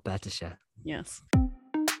 I will bear to share. yes.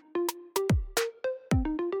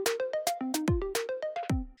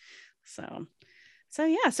 So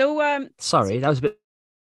yeah, Sorry, that was a bit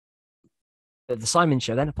of the Simon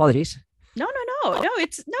show then. Apologies. no,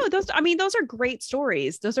 it's no, those, I mean, those are great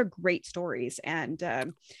stories. Those are great stories. And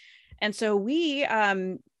so we,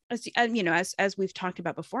 as you know, as we've talked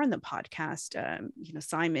about before in the podcast, you know,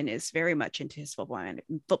 Simon is very much into his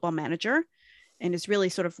football manager, and has really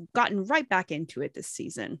sort of gotten right back into it this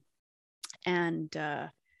season. And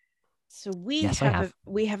so Yes, I have.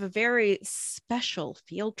 we have a very special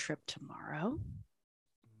field trip tomorrow.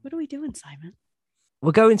 What are we doing, Simon?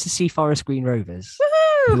 We're going to see Forest Green Rovers,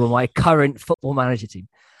 Woohoo! who are my current football manager team.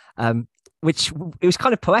 Which it was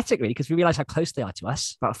kind of poetic, really, because we realized how close they are to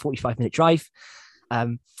us, about a 45-minute drive.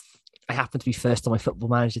 I happen to be first on my football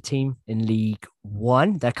manager team in League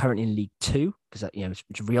One. They're currently in League Two because, you know,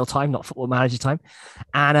 it's real time, not football manager time.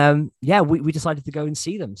 And yeah, we decided to go and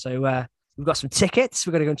see them. So we've got some tickets.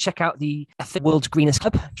 We're going to go and check out the world's greenest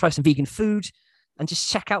club, try some vegan food, and just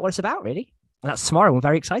check out what it's about, really. And that's tomorrow. We're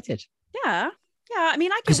very excited. Yeah. I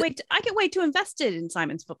mean, I can wait to invest it in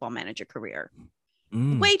Simon's football manager career.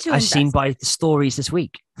 Way too as seen invested. by the stories this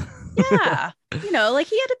week. Yeah. You know, like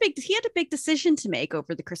he had a big decision to make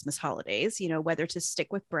over the Christmas holidays, you know, whether to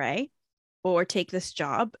stick with Bray or take this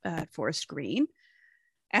job at Forest Green.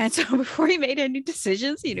 And so before he made any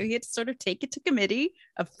decisions, you know, he had to sort of take it to committee,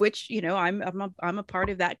 of which, you know, I'm a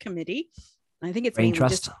part of that committee. I think it's Brain mainly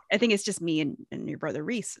trust. I think it's just me and your brother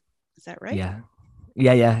Reese. Is that right? Yeah.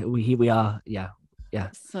 We are. Yeah.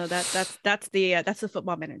 So that's the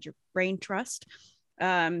football manager brain trust.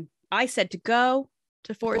 I said to go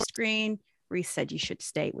to Forest Green. Reese said you should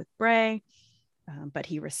stay with Bray, but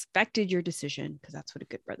he respected your decision because that's what a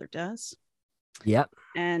good brother does. Yep.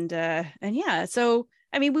 And yeah, so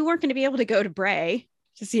I mean, we weren't going to be able to go to Bray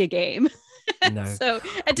to see a game. No. So,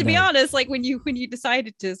 and to be honest, like when you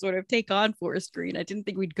decided to sort of take on Forest Green, I didn't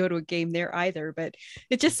think we'd go to a game there either, but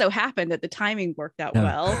it just so happened that the timing worked out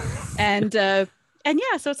well. And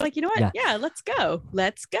yeah, so it's like, you know what? Yeah, let's go.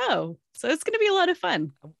 So it's going to be a lot of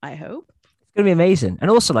fun, I hope. It's going to be amazing.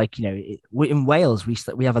 And also, like, you know, in Wales, we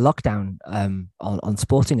have a lockdown on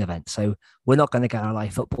sporting events. So we're not going to get our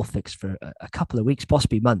live football fix for a couple of weeks,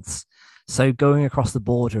 possibly months. So going across the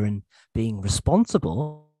border and being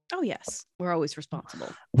responsible. Oh, yes. We're always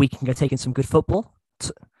responsible. We can go take in some good football,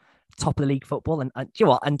 top of the league football. And you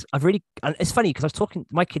know what? And it's funny because I was talking,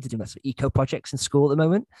 my kids are doing lots of eco projects in school at the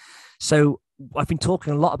moment. So I've been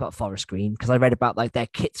talking a lot about Forest Green because I read about like their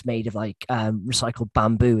kits made of like recycled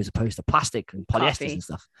bamboo as opposed to plastic and polyesters and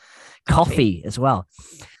stuff. Coffee as well.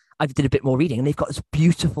 I did a bit more reading, and they've got this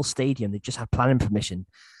beautiful stadium. They just had planning permission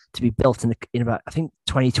to be built in about, I think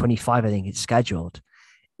 2025. I think it's scheduled.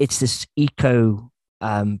 It's this eco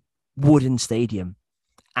wooden stadium,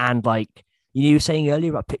 and like you were saying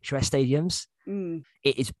earlier about picturesque stadiums,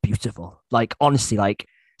 it is beautiful. Like honestly, like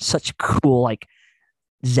such a cool, like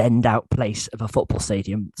zenned out place of a football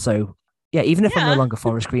stadium. So yeah, even if I'm no longer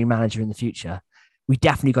Forest Green manager in the future, we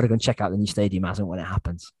definitely got to go and check out the new stadium as and when it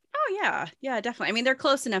happens. Oh yeah, definitely. I mean, they're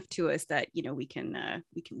close enough to us that, you know, we can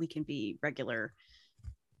be regular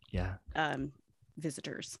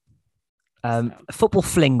visitors. A football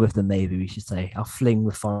fling with them, maybe we should say. I'll fling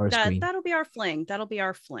with Forest Green. That'll be our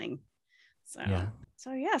fling.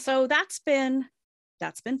 So that's been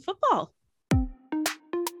football.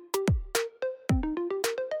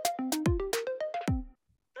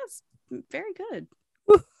 That's very good.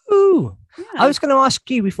 Woohoo! Yeah. I was going to ask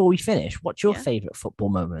you before we finish, what's your favorite football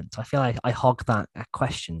moment? I feel like I hogged that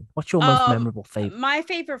question. What's your most memorable favorite? My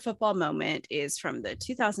favorite football moment is from the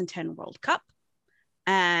 2010 World Cup.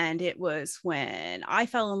 And it was when I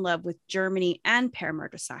fell in love with Germany and Per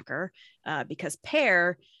Mertesacker, because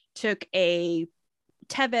Per took a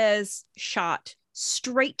Tevez shot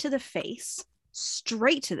straight to the face,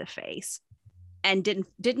 and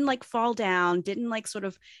didn't like fall down, didn't like sort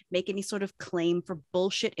of make any sort of claim for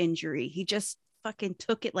bullshit injury. He just fucking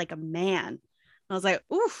took it like a man. And I was like,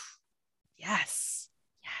 oof, yes.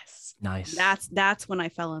 Nice. That's when I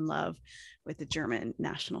fell in love with the German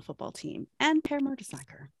national football team and Per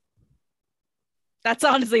Mertesacker. That's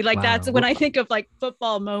honestly like, that's when I think of like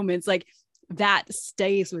football moments, like that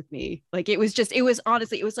stays with me. Like it was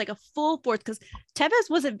like a full force, because Tevez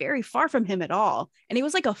wasn't very far from him at all. And he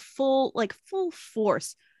was like a full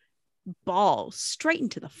force ball straight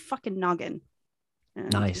into the fucking noggin.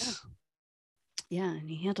 And, nice. Yeah, and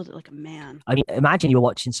he handled it like a man. I mean, imagine you're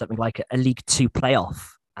watching something like a League Two playoff,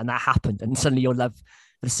 and that happened, and suddenly your love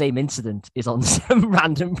for the same incident is on some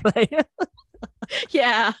random player.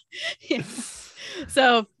 Yeah. Yeah.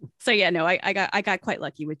 So yeah, no, I got quite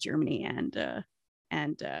lucky with Germany and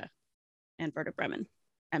Werder Bremen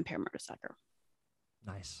and Per Mertesacker.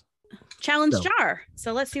 Nice. Challenge So. jar.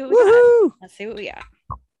 So let's see what we Woohoo! got. Let's see what we got.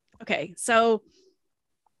 Okay, so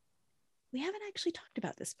we haven't actually talked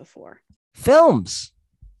about this before. Films.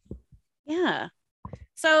 Yeah.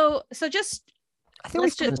 So just I think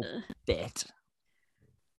let's we've just done a bit.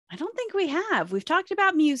 I don't think we have. We've talked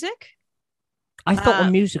about music. I thought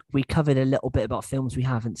on music we covered a little bit about films we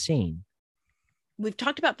haven't seen. We've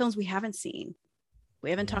talked about films we haven't seen.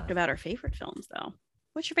 We haven't talked about our favorite films though.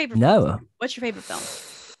 What's your favorite film? What's your favorite film?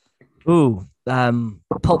 Ooh,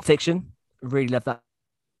 Pulp Fiction. Really love that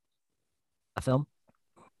film.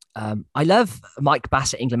 I love Mike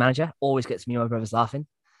Bassett, England manager. Always gets me and my brothers laughing.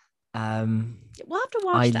 We'll have to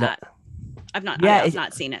watch that. I've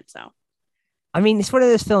not seen it, so. I mean, it's one of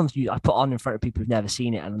those films I put on in front of people who've never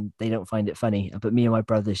seen it and they don't find it funny. But me and my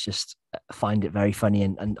brothers just find it very funny.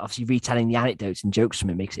 And obviously retelling the anecdotes and jokes from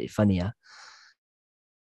it makes it funnier.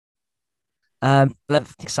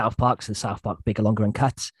 South Park, so South Park Bigger, Longer, and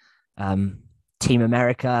Cut. Team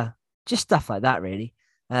America, just stuff like that, really.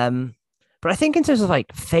 But I think in terms of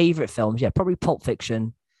like favorite films, yeah, probably Pulp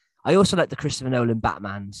Fiction. I also like the Christopher Nolan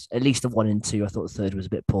Batmans, at least the 1 and 2. I thought the third was a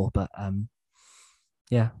bit poor, but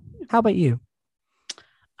yeah. How about you?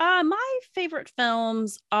 My favorite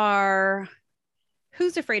films are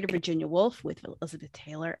Who's Afraid of Virginia Woolf with Elizabeth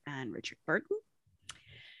Taylor and Richard Burton,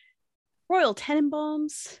 Royal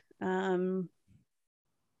Tenenbaums,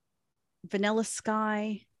 Vanilla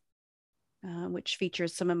Sky, which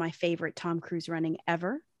features some of my favorite Tom Cruise running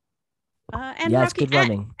ever. And yeah, Rocky, it's good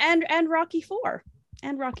running. And Rocky 4.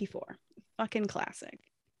 And Rocky 4. Fucking classic.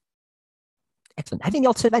 Excellent. I think the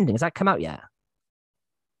alternative ending, has that come out yet?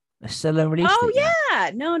 It's still unreleased. Oh,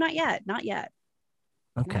 yeah. No, not yet. Not yet.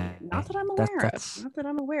 Okay. Not that I'm aware of. Not that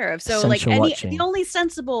I'm aware of. So, like, the only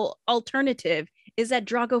sensible alternative is that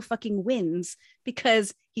Drago fucking wins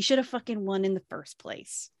because he should have fucking won in the first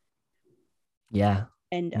place. Yeah.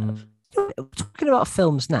 End of. Talking about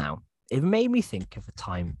films now, it made me think of a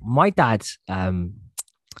time. My dad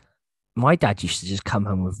used to just come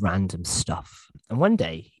home with random stuff. And one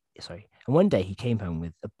day he came home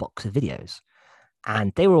with a box of videos.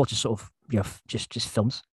 And they were all just sort of, just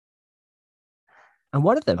films. And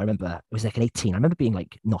one of them, I remember, it was like an 18. I remember being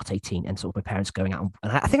like not 18 and sort of my parents going out.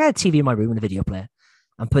 And I think I had a TV in my room and a video player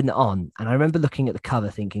and putting it on. And I remember looking at the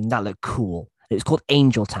cover thinking that looked cool. It was called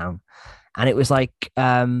Angel Town. And it was like,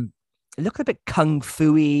 it looked a bit kung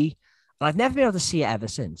fu-y. And I've never been able to see it ever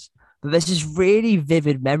since. But there's this really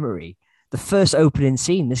vivid memory. The first opening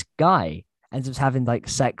scene, this guy ends up having like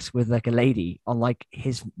sex with like a lady on like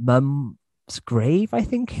his mum's grave, I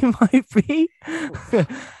think it might be.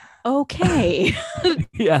 Okay.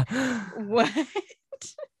 Yeah. What?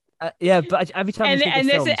 Yeah, but every time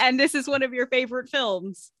this is one of your favorite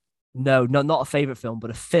films. No, not a favorite film,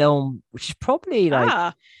 but a film which is probably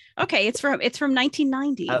like okay, it's from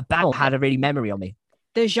 1990. Battle had a really memory on me.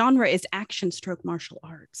 The genre is action stroke martial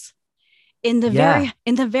arts. In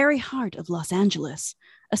the very heart of Los Angeles,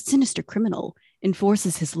 a sinister criminal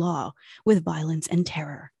enforces his law with violence and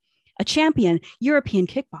terror. A champion European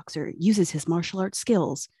kickboxer uses his martial arts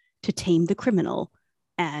skills to tame the criminal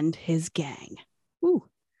and his gang. Ooh.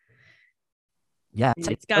 Yeah.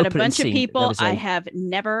 It's got a bunch of people I have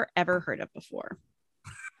never, ever heard of before.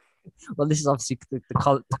 Well, this is obviously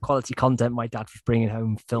the quality content my dad was bringing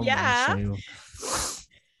home filming. Yeah. So.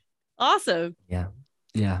 Awesome. Yeah.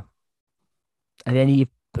 Yeah. Are there any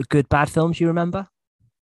good, bad films you remember?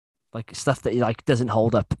 Like stuff that like doesn't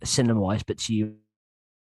hold up cinema-wise, but to you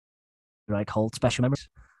like hold special memories?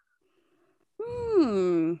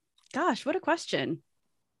 Gosh, what a question.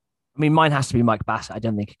 I mean, mine has to be Mike Bassett. I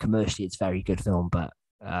don't think commercially it's a very good film, but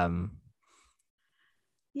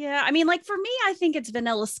yeah, I mean, like for me, I think it's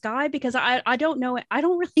Vanilla Sky because I don't know. I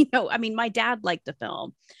don't really know. I mean, my dad liked the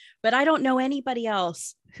film, but I don't know anybody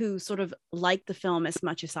else who sort of liked the film as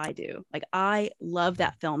much as I do. Like I love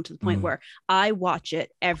that film to the point where I watch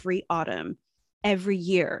it every autumn, every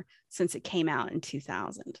year since it came out in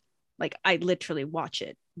 2000. Like I literally watch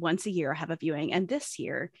it once a year. I have a viewing, and this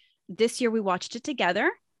year we watched it together.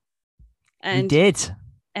 And we did.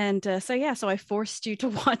 And so I forced you to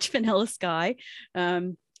watch Vanilla Sky.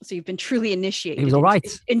 So you've been truly initiated it was all right.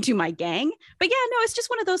 into my gang. But yeah, no, it's just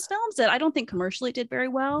one of those films that I don't think commercially did very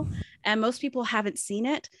well. And most people haven't seen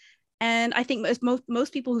it. And I think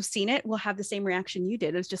most people who've seen it will have the same reaction you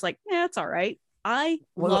did. It's just like, yeah, it's all right. I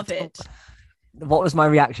love it. What was my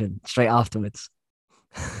reaction straight afterwards?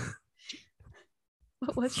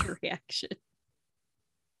 What was your reaction?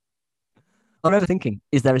 I remember thinking,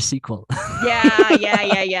 is there a sequel? Yeah.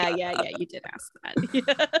 You did ask that.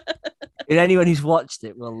 And anyone who's watched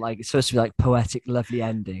it will like, it's supposed to be like poetic, lovely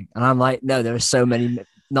ending. And I'm like, no, there are so many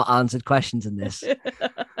not answered questions in this.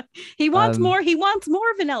 He wants more. He wants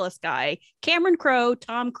more Vanilla Sky. Cameron Crowe,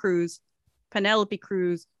 Tom Cruise, Penelope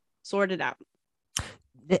Cruz, sorted out.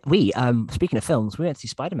 We, speaking of films, we went to see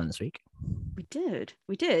Spider-Man this week. We did.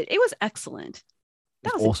 It was excellent.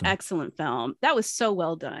 That was awesome. An excellent film. That was so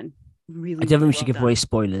well done. Really, I don't think we should give away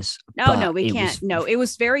spoilers. No, we can't. No, it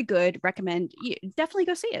was very good. Recommend. Definitely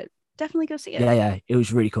go see it. Yeah, it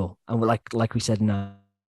was really cool. And like we said in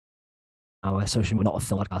our social, we're not a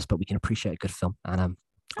film podcast, but we can appreciate a good film. And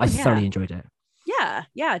I thoroughly enjoyed it.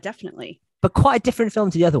 Yeah, definitely. But quite a different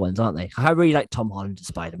film to the other ones, aren't they? I really like Tom Holland as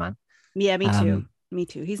Spider-Man. Yeah, me too. Me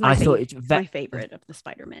too. He's my favorite of the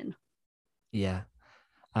Spider-Man. Yeah.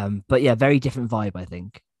 But yeah, very different vibe, I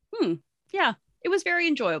think. Yeah, it was very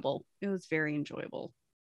enjoyable.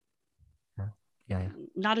 Yeah.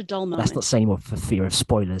 Not a dull moment. That's not saying more for fear of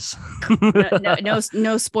spoilers. No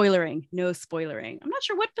spoilering. I'm not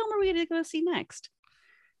sure what film are we going to go see next.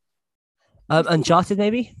 Uncharted,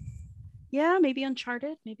 maybe. Yeah, maybe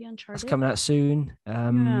Uncharted. It's coming out soon.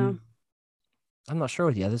 I'm not sure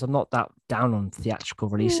with the others. I'm not that down on theatrical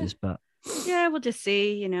releases, but we'll just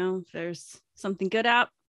see. If there's something good out,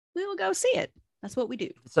 we will go see it. That's what we do.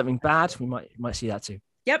 Something bad, we might see that too.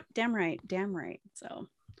 Yep, damn right.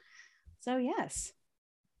 So yes.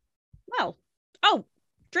 Well,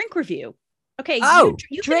 drink review. Okay,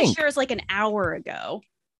 you finished yours like an hour ago.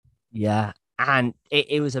 Yeah, and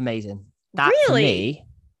it was amazing. That really? For me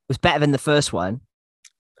was better than the first one.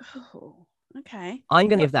 Oh, okay. I'm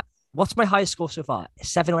gonna give that. What's my highest score so far?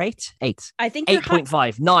 7 or 8? 8. I think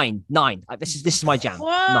 8.5. 9. This is my jam.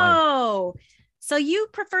 Whoa. 9. So you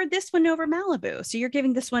preferred this one over Malibu. So you're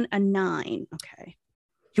giving this one a 9. Okay.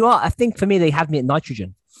 You are. I think for me, they had me at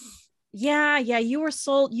nitrogen. Yeah. You were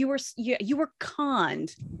sold. You were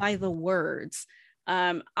conned by the words.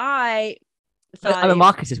 I thought I'm a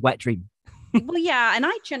Marcus's wet dream. Well, yeah, and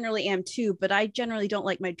I generally am too, but I generally don't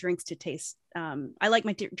like my drinks to taste. I like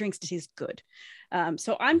my drinks to taste good.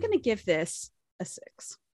 So I'm going to give this a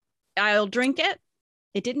 6. I'll drink it.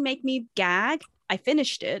 It didn't make me gag. I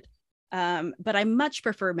finished it. But I much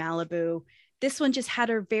prefer Malibu. This one just had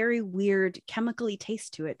a very weird chemically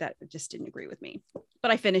taste to it that just didn't agree with me.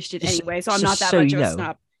 But I finished it anyway, so I'm not that much of a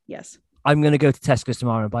snob. Yes. I'm going to go to Tesco's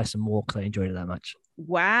tomorrow and buy some more because I enjoyed it that much.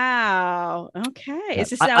 Wow. Okay. Yeah, is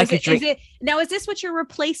this what you're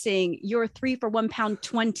replacing your 3 for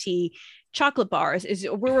 £1.20 chocolate bars?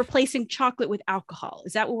 We're replacing chocolate with alcohol?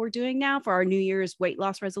 Is that what we're doing now for our New Year's weight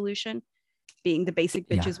loss resolution? Being the basic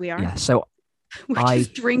bitches we are. Yeah. So we're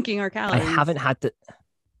just drinking our calories. I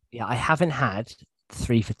haven't had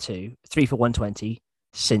 3 for 120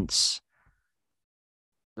 since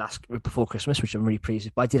before Christmas, which I'm really pleased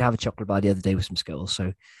with. But I did have a chocolate bar the other day with some Skittles,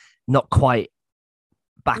 so not quite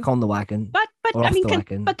back on the wagon. But I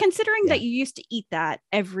mean, but considering that you used to eat that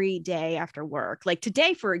every day after work, like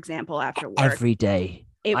today, for example, after work, every day,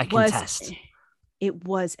 I can test. It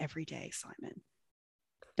was every day, Simon.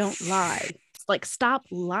 Don't lie. Like, stop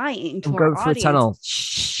lying to I'm our going audience. through a tunnel.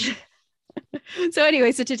 So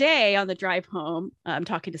anyway, today on the drive home, I'm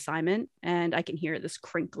talking to Simon, and I can hear this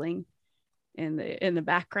crinkling in the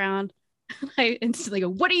background. I instantly go,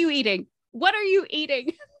 "What are you eating? What are you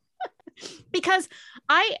eating?" Because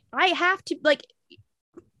I have to, like,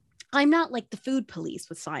 I'm not like the food police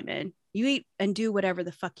with Simon. You eat and do whatever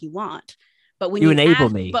the fuck you want. But when you enable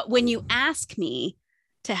me. But when you ask me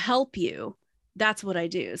to help you, that's what I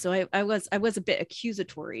do. So I was a bit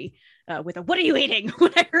accusatory with what are you eating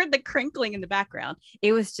when I heard the crinkling in the background.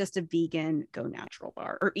 It was just a vegan Go Natural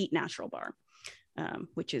bar or Eat Natural bar,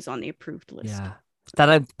 which is on the approved list. Yeah,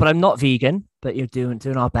 but I'm not vegan. But you're doing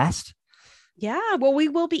our best. Yeah, well, we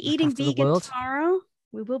will be eating vegan tomorrow.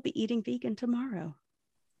 We will be eating vegan tomorrow.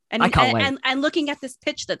 And I can't wait. And looking at this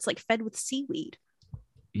pitch that's like fed with seaweed.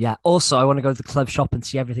 Yeah. Also, I want to go to the club shop and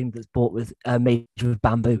see everything that's bought with made with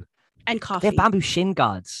bamboo and coffee. They have bamboo shin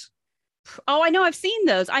guards. Oh, I know. I've seen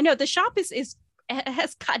those. I know the shop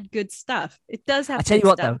has got good stuff. It does have. I tell you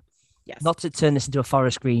what, stuff. though. Yes. Not to turn this into a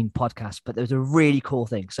Forest Green podcast, but there's a really cool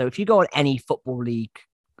thing. So if you go on any football league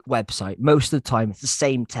website, most of the time it's the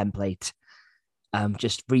same template,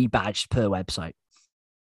 just rebadged per website.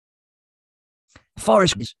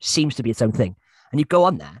 Forest seems to be its own thing. And you go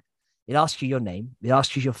on there, it asks you your name, it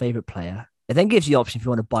asks you your favorite player. It then gives you the option if you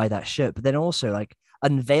want to buy that shirt, but then also like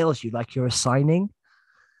unveils you like you're a signing.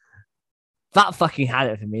 That fucking had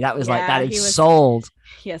it for me. That was like, Yeah, that he is was- sold.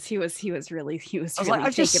 Yes, he was really I was really like,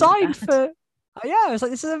 I've just taken with signed that. for. Yeah, I was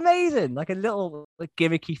like, this is amazing. Like a little like,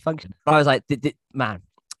 gimmicky function. But I was like, man,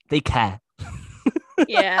 they care.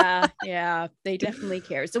 Yeah, they definitely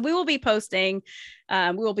care. So we will be posting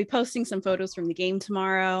some photos from the game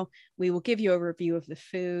tomorrow. We will give you a review of the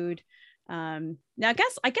food. Now I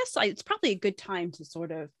guess it's probably a good time to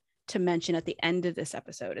sort of to mention at the end of this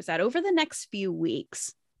episode is that over the next few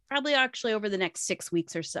weeks, probably actually over the next 6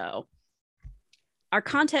 weeks or so, our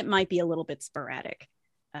content might be a little bit sporadic.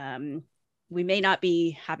 We may not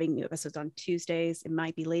be having new episodes on Tuesdays. It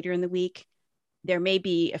might be later in the week. There may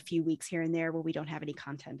be a few weeks here and there where we don't have any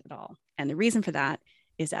content at all. And the reason for that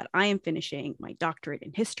is that I am finishing my doctorate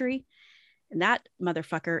in history. And that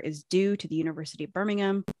motherfucker is due to the University of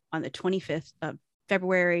Birmingham on the 25th of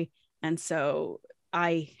February. And so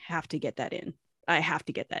I have to get that in.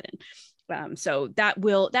 So that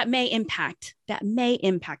may impact the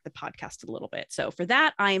podcast a little bit. So for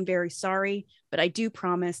that, I am very sorry, but I do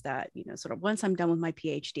promise that, sort of once I'm done with my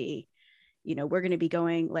PhD, we're going to be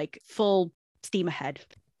going like full steam ahead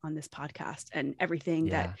on this podcast and everything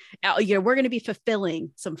that, we're going to be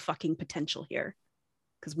fulfilling some fucking potential here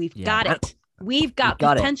because we've got it. We've got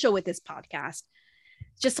potential with this podcast.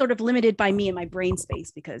 It's just sort of limited by me and my brain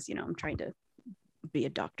space because, I'm trying to be a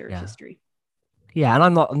doctor of history. Yeah, and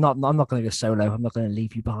I'm not going to go solo. I'm not going to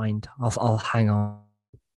leave you behind. I'll hang on.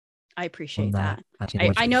 I appreciate that.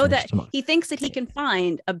 I know that he thinks that he can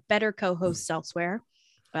find a better co-host elsewhere.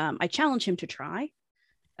 I challenge him to try.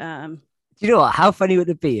 Do you know what? How funny would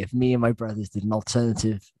it be if me and my brothers did an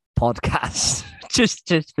alternative podcast just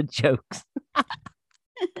for jokes?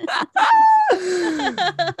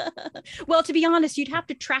 Well, to be honest, you'd have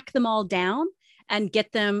to track them all down and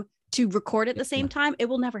get them to record at the same time. It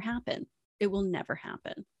will never happen.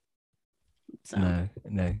 So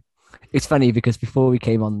no. It's funny because before we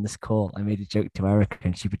came on this call, I made a joke to Erica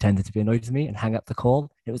and she pretended to be annoyed with me and hang up the call.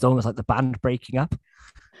 It was almost like the band breaking up.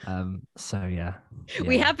 So yeah.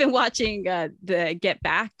 We have been watching the Get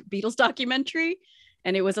Back Beatles documentary,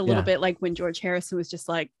 and it was a little bit like when George Harrison was just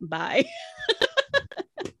like, bye.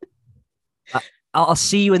 I'll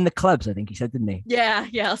see you in the clubs, I think he said, didn't he? Yeah.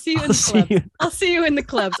 I'll see you in the clubs. I'll see you in the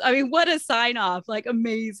clubs. I mean, what a sign off. Like,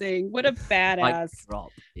 amazing. What a badass.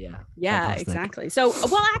 Drop. Yeah. Yeah, Fantastic. Exactly. So,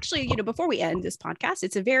 well, actually, before we end this podcast,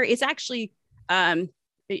 it's actually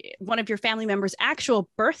one of your family members' actual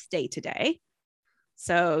birthday today.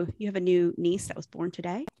 So you have a new niece that was born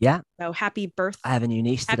today. Yeah. So happy birthday. I have a new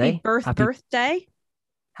niece today. Happy birthday.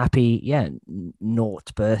 Happy,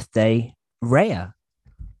 naught birthday, Rhea.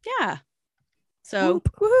 Yeah. So,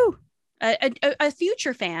 woohoo. A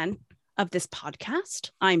future fan of this podcast,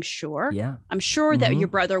 I'm sure. Yeah. I'm sure that your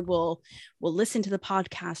brother will listen to the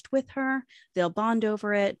podcast with her. They'll bond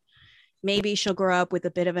over it. Maybe she'll grow up with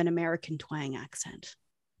a bit of an American twang accent.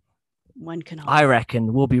 One can. I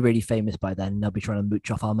reckon we'll be really famous by then. They'll be trying to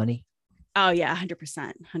mooch off our money. Oh yeah,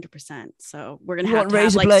 100%. So we're gonna have to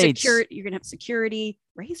have like security. You're gonna have security,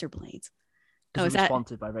 razor blades. Oh, is that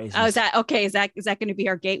sponsored by Razor? Oh, is that okay? Is that going to be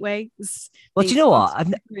our gateway? Well, do you know what?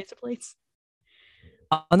 Razor blades.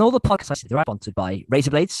 On all the podcasts I see, they're sponsored by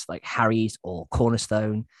Razor Blades, like Harry's or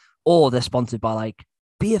Cornerstone, or they're sponsored by like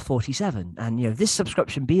Beer 47. And this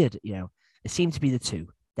subscription beer, it seemed to be the two.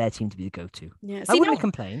 They seem to be the go-to. Yeah, I wouldn't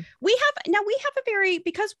complain. We have a very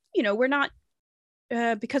because we're not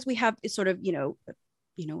because we have sort of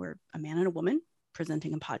we're a man and a woman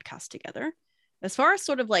presenting a podcast together. As far as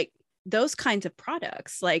sort of like those kinds of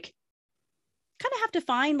products, like kind of have to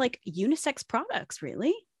find like unisex products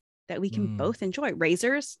really that we can both enjoy.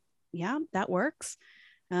 Razors, yeah, that works.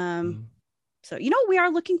 So what we are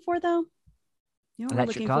looking for though?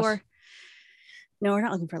 Electric cars? No, we're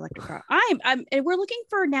not looking for electric car. We're looking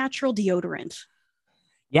for natural deodorant.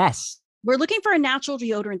 Yes. We're looking for a natural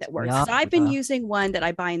deodorant that works. Yeah, I've been using one that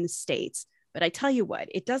I buy in the States, but I tell you what,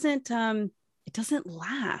 it doesn't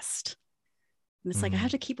last. And it's like I have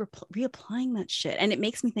to keep reapplying that shit, and it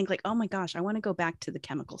makes me think like, oh my gosh, I want to go back to the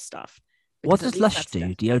chemical stuff. What does Lush do,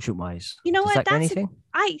 deodorant wise? You know what? That's anything.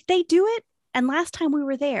 They do it. And last time we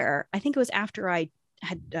were there, I think it was after I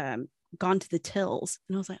had gone to the tills,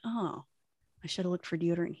 and I was like, oh, I should have looked for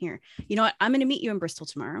deodorant here. You know what? I'm going to meet you in Bristol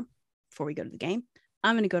tomorrow before we go to the game.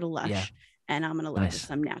 I'm going to go to Lush, and I'm going to look for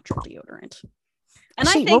some natural deodorant. And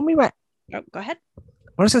I think when we went, go ahead.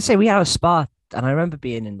 I was going to say we had a spa. And I remember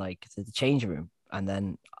being in like the changing room, and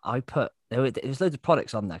then I put there was loads of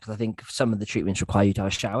products on there because I think some of the treatments require you to have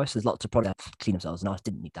a shower. So there's lots of products to clean themselves, and I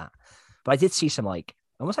didn't need that. But I did see some like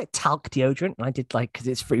almost like talc deodorant, and I did like because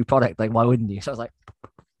it's free product. Like why wouldn't you? So I was like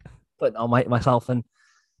putting it on myself, and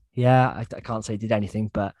Yeah, I can't say I did anything,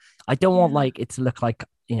 but I don't want Yeah. like it to look like,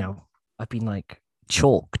 I've been like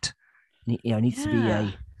chalked. It needs to be Yeah.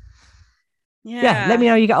 a, yeah, let Yeah. me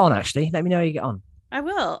know how you get on, actually. Let me know how you get on. I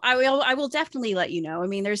will. I will. I will definitely let you know. I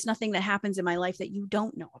mean, there's nothing that happens in my life that you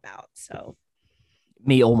don't know about. So,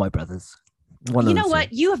 Me or my brothers. One you of the know what?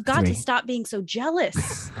 two. You have got to Three. stop being so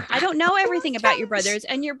jealous. I don't know I'm not everything about your jealous. brothers,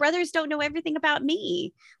 and your brothers don't know everything about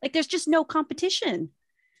me. Like, there's just no competition.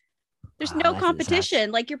 There's I'll no let it as.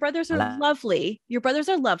 competition. Like, your brothers I'll are let, lovely. Your brothers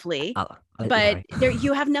are lovely, I'll let you but carry. there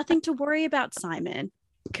you have nothing to worry about, Simon.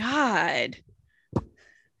 God,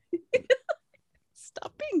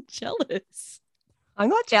 stop being jealous. I'm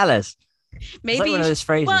not jealous. It's Maybe like one you of should. those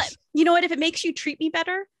Well, phrases. you know what? If it makes you treat me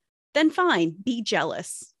better, then fine. Be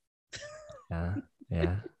jealous. Yeah.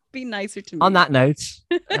 Yeah. Be nicer to On me. that note,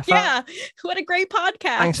 Yeah. What a great thanks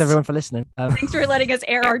podcast. everyone for listening. Thanks for letting us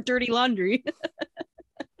air our dirty laundry.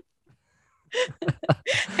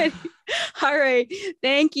 All right.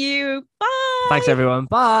 Thank you. Thanks Bye. everyone.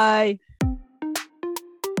 Bye.